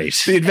sounds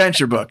great. The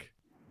adventure book.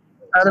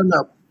 I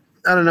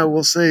don't know.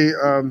 We'll see.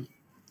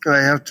 I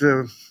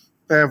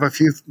have a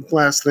few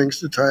last things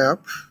to tie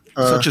up.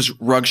 Such as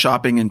rug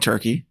shopping in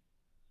Turkey.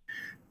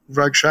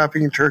 Rug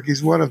shopping in Turkey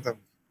is one of them.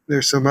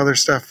 There's some other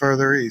stuff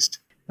further east.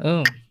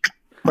 Oh.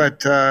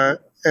 But I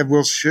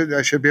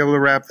should be able to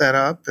wrap that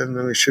up, and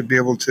then we should be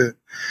able to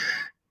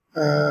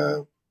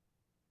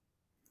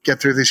get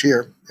through this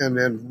year and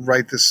then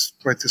write this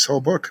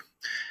whole book.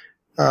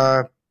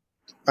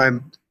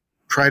 I'm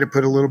trying to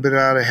put a little bit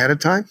out ahead of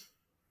time.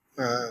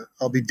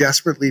 I'll be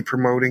desperately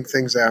promoting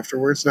things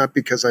afterwards, not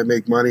because I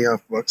make money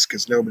off books,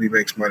 because nobody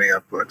makes money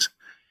off books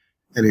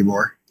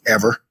anymore,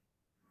 ever.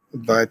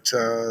 But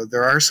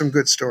there are some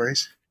good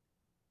stories.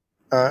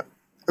 The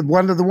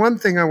one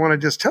thing I want to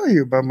just tell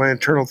you about my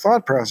internal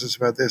thought process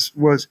about this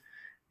was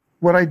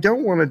what I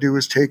don't want to do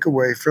is take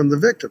away from the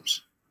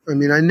victims. I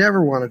mean, I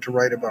never wanted to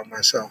write about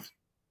myself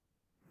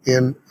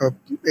in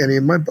any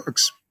of my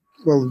books.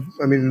 Well,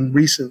 I mean,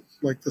 recent,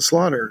 like The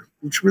Slaughter,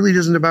 which really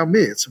isn't about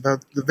me. It's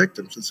about the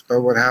victims. It's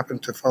about what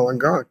happened to Falun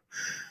Gong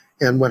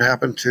and what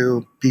happened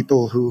to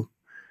people who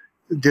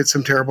did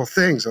some terrible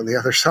things on the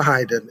other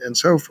side and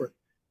so forth.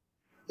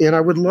 And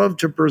I would love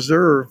to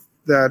preserve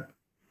that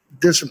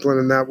discipline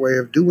and that way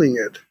of doing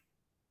it.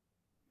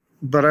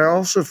 But I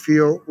also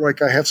feel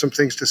like I have some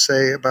things to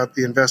say about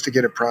the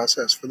investigative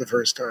process for the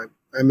first time.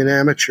 I'm an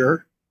amateur.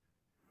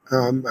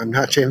 I'm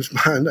not James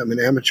Bond. I'm an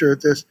amateur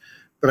at this.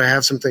 But I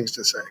have some things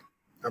to say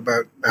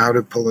about how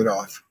to pull it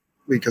off,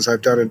 because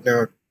I've done it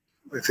now,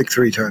 I think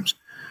 3 times.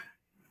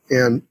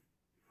 And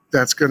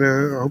that's going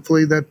to,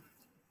 hopefully that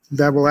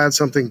will add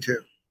something too.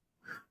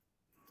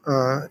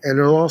 And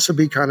it'll also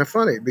be kind of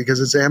funny because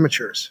it's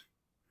amateurs.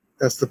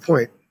 That's the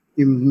point.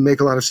 You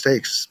make a lot of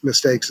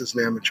mistakes as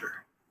an amateur.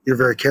 you're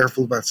very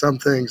careful about some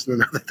things, and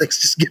then other things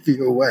just give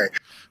you away.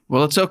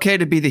 Well, it's okay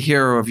to be the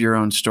hero of your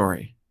own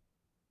story.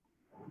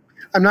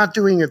 I'm not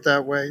doing it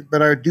that way,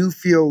 but I do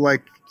feel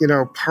like,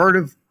 part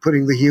of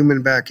putting the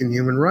human back in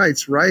human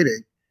rights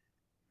writing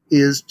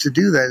is to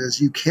do that,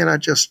 is you cannot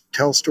just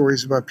tell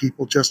stories about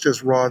people just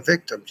as raw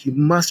victims. You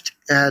must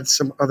add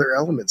some other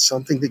elements,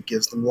 something that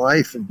gives them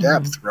life and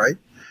depth, right?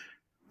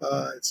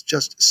 It's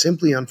just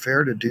simply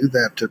unfair to do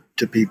that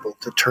to people,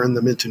 to turn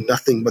them into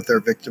nothing but their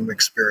victim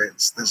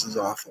experience. This is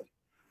awful.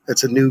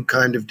 It's a new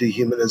kind of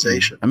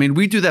dehumanization. I mean,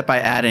 we do that by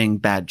adding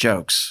bad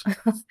jokes.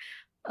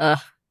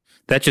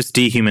 That just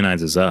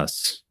dehumanizes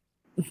us.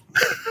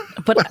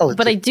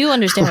 But I do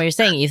understand what you're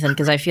saying, Ethan,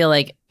 because I feel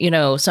like,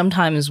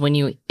 sometimes when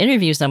you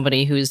interview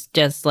somebody who's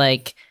just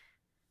like,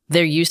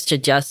 they're used to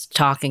just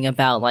talking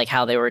about like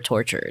how they were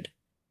tortured.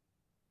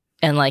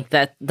 And like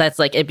that's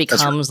like, it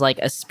becomes like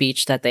a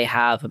speech that they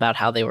have about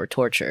how they were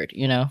tortured,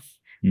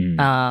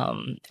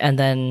 And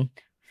then,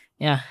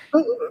 yeah.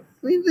 Well,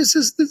 I mean, this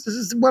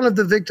is one of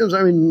the victims.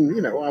 I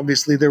mean,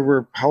 obviously there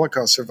were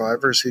Holocaust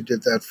survivors who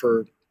did that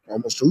for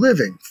almost a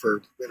living,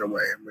 in a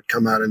way, and would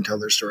come out and tell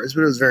their stories.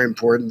 But it was very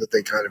important that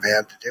they kind of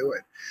had to do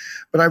it.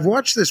 But I've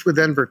watched this with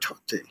Enver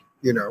Tohti,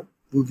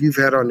 who you've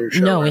had on your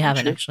show. No, we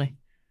haven't actually.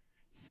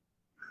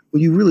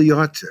 Well, you really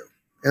ought to.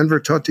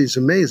 Enver Tohti is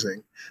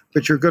amazing,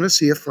 but you're going to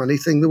see a funny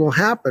thing that will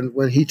happen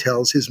when he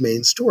tells his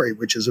main story,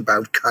 which is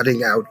about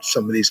cutting out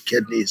somebody's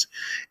kidneys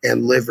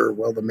and liver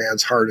while the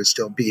man's heart is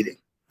still beating.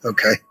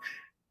 Okay.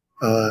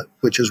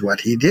 Which is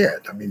what he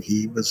did. I mean,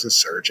 he was a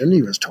surgeon.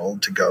 He was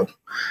told to go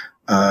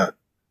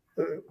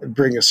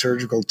bring a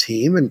surgical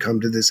team and come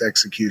to this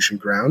execution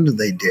ground, and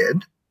they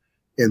did.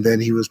 And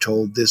then he was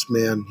told, this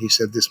man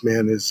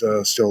is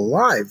still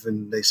alive.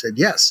 And they said,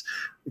 yes,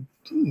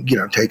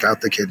 take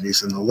out the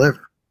kidneys and the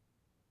liver.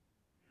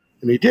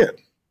 And he did.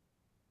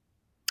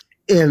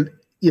 And,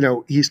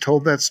 he's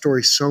told that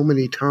story so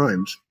many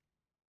times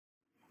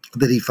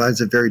that he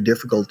finds it very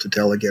difficult to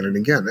tell again and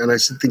again. And I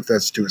think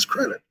that's to his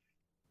credit.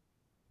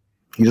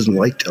 He doesn't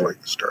like telling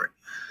the story.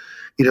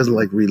 He doesn't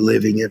like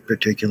reliving it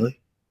particularly.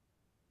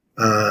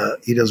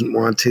 He doesn't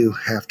want to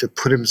have to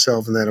put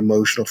himself in that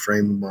emotional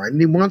frame of mind.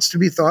 And he wants to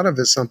be thought of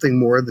as something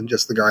more than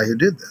just the guy who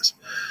did this.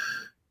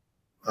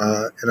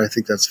 And I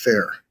think that's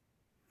fair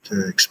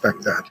to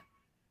expect that.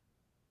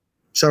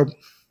 So,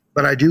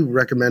 but I do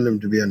recommend him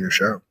to be on your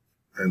show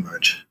very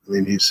much. I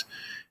mean, he's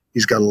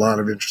got a lot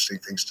of interesting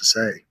things to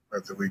say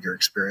about the Uyghur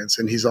experience.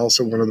 And he's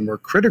also one of the more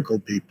critical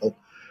people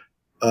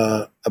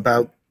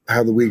about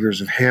how the Uyghurs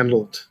have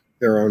handled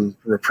their own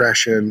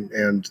repression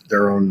and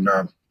their own...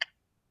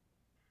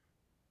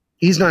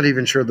 he's not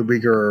even sure the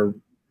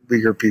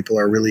Uyghur people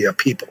are really a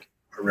people,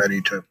 are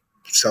ready to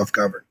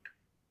self-govern.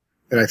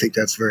 And I think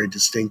that's very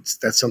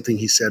distinct. That's something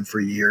he said for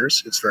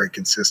years. It's very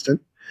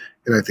consistent.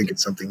 And I think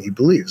it's something he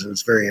believes. And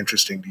it's very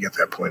interesting to get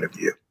that point of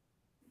view.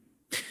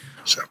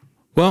 So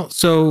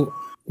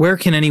where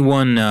can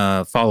anyone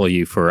follow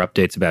you for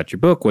updates about your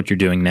book, what you're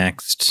doing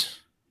next?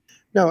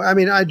 No, I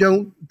mean, I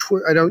don't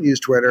use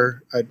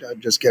Twitter. I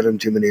just get in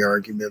too many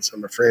arguments.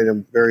 I'm afraid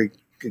I'm very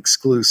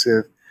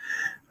exclusive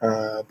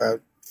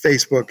about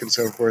Facebook and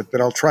so forth,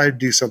 but I'll try to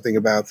do something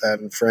about that.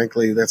 And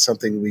frankly, that's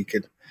something we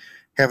could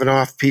have an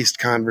off-piste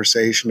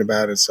conversation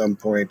about at some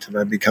point. And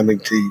I'd be coming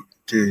to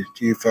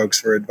you folks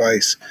for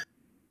advice.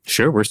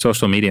 Sure, we're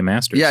social media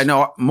masters. Yeah,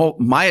 no,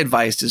 my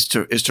advice is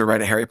to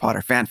write a Harry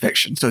Potter fan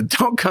fiction. So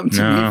don't come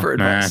to me for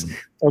advice.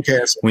 Okay,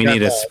 so we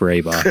need a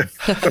spray bottle.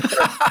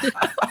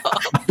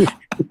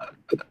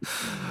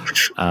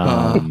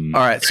 All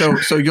right,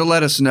 so you'll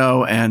let us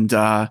know, and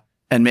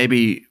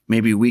maybe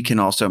we can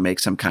also make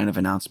some kind of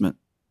announcement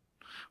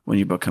when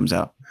your book comes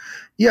out.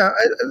 Yeah,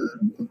 I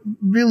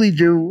really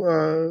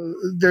do.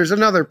 There's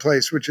another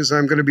place, which is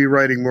I'm going to be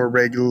writing more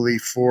regularly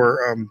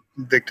for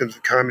Victims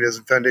of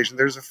Communism Foundation.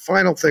 There's a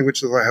final thing,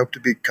 which is I hope to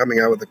be coming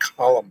out with a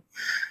column,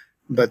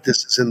 but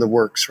this is in the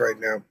works right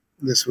now.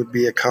 This would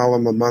be a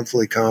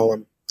monthly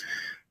column,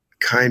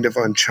 kind of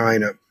on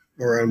China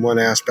or on one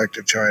aspect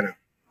of China.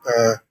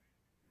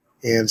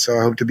 And so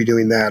I hope to be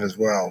doing that as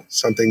well.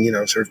 Something,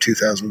 sort of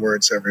 2,000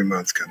 words every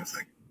month kind of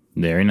thing.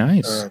 Very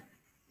nice.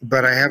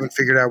 But I haven't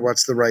figured out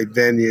what's the right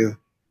venue.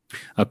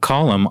 A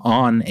column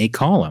on a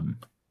column.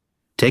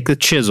 Take the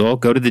chisel,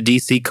 go to the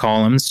DC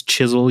columns,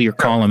 chisel your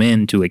column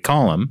into a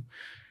column.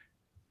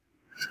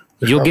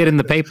 You'll get in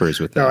the papers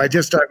with that. No,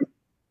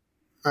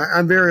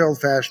 I'm very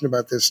old-fashioned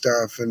about this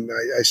stuff, and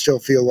I still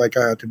feel like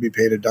I ought to be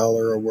paid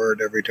 $1 a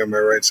word every time I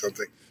write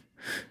something.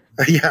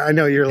 Yeah, I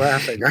know you're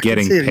laughing.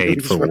 Getting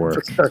paid for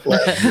work.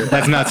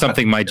 That's not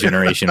something my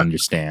generation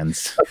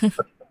understands.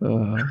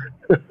 All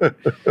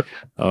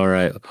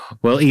right.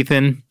 Well,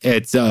 Ethan,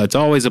 it's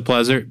always a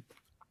pleasure.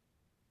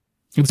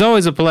 It's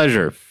always a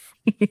pleasure.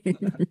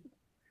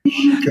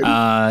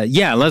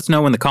 Yeah, let us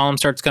know when the column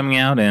starts coming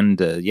out, and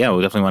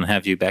we'll definitely want to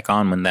have you back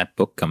on when that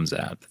book comes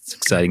out. That's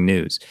exciting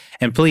news.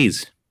 And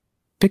please,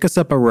 pick us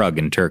up a rug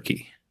in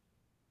Turkey.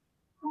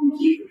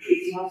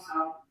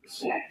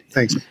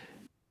 Thanks.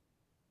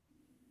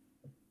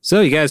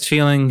 So, you guys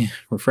feeling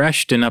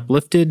refreshed and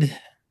uplifted?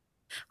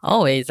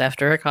 Always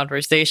after a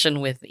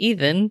conversation with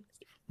Ethan.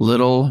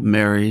 Little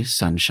Mary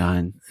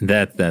Sunshine.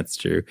 That's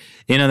true.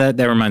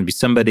 That reminds me.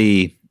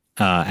 Somebody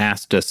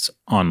asked us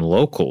on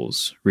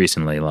Locals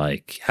recently,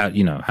 like how do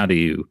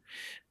you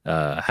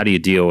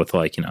deal with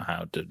how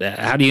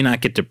do you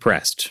not get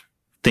depressed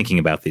thinking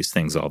about these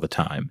things all the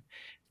time?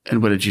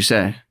 And what did you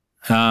say?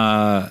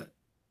 I'm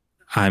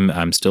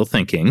still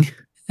thinking.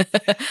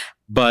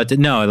 But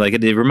no,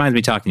 it reminds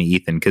me talking to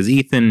Ethan, because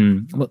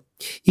Ethan, well,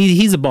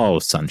 he's a ball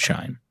of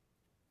sunshine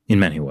in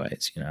many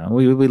ways.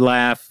 We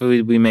laugh,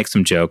 we make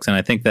some jokes, and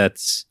I think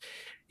that's,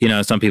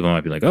 some people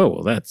might be like, oh,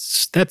 well,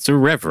 that's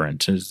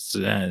irreverent. And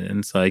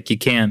it's like, you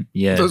can't,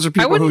 yeah. Those are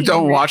people who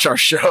don't watch our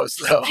shows,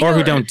 though. Or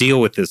who don't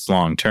deal with this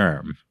long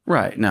term.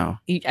 Right, no.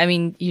 I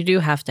mean, you do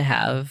have to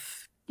have,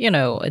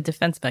 a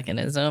defense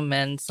mechanism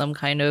and some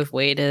kind of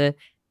way to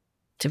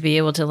be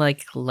able to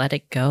let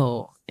it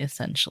go,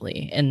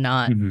 essentially, and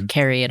not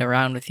carry it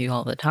around with you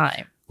all the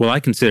time. Well, I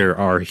consider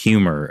our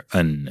humor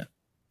an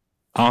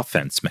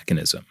offense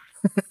mechanism.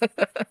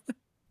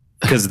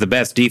 Because the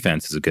best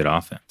defense is a good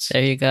offense.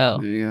 There you go.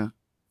 There you go.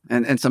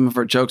 And some of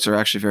our jokes are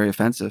actually very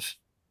offensive.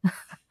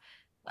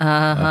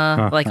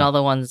 Like all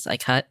the ones I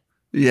cut.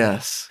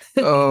 Yes.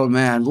 Oh,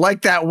 man.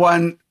 Like that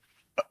one.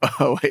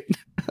 Oh, wait.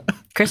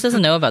 Chris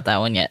doesn't know about that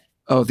one yet.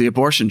 Oh, the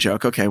abortion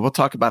joke. Okay, we'll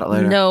talk about it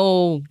later.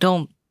 No,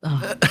 don't.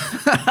 Oh.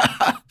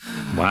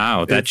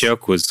 Wow, that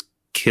joke was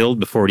killed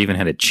before it even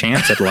had a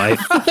chance at life.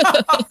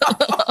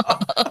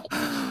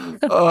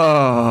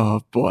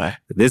 Oh, boy.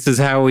 This is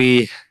how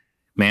we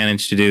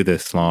managed to do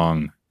this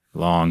long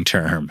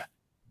term.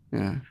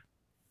 Yeah.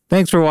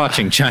 Thanks for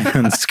watching China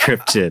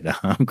Unscripted.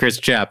 I'm Chris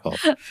Chappell.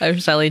 I'm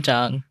Shelly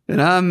Jong.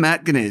 And I'm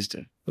Matt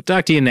Gnezda. We'll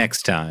talk to you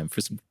next time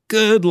for some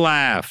good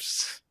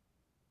laughs.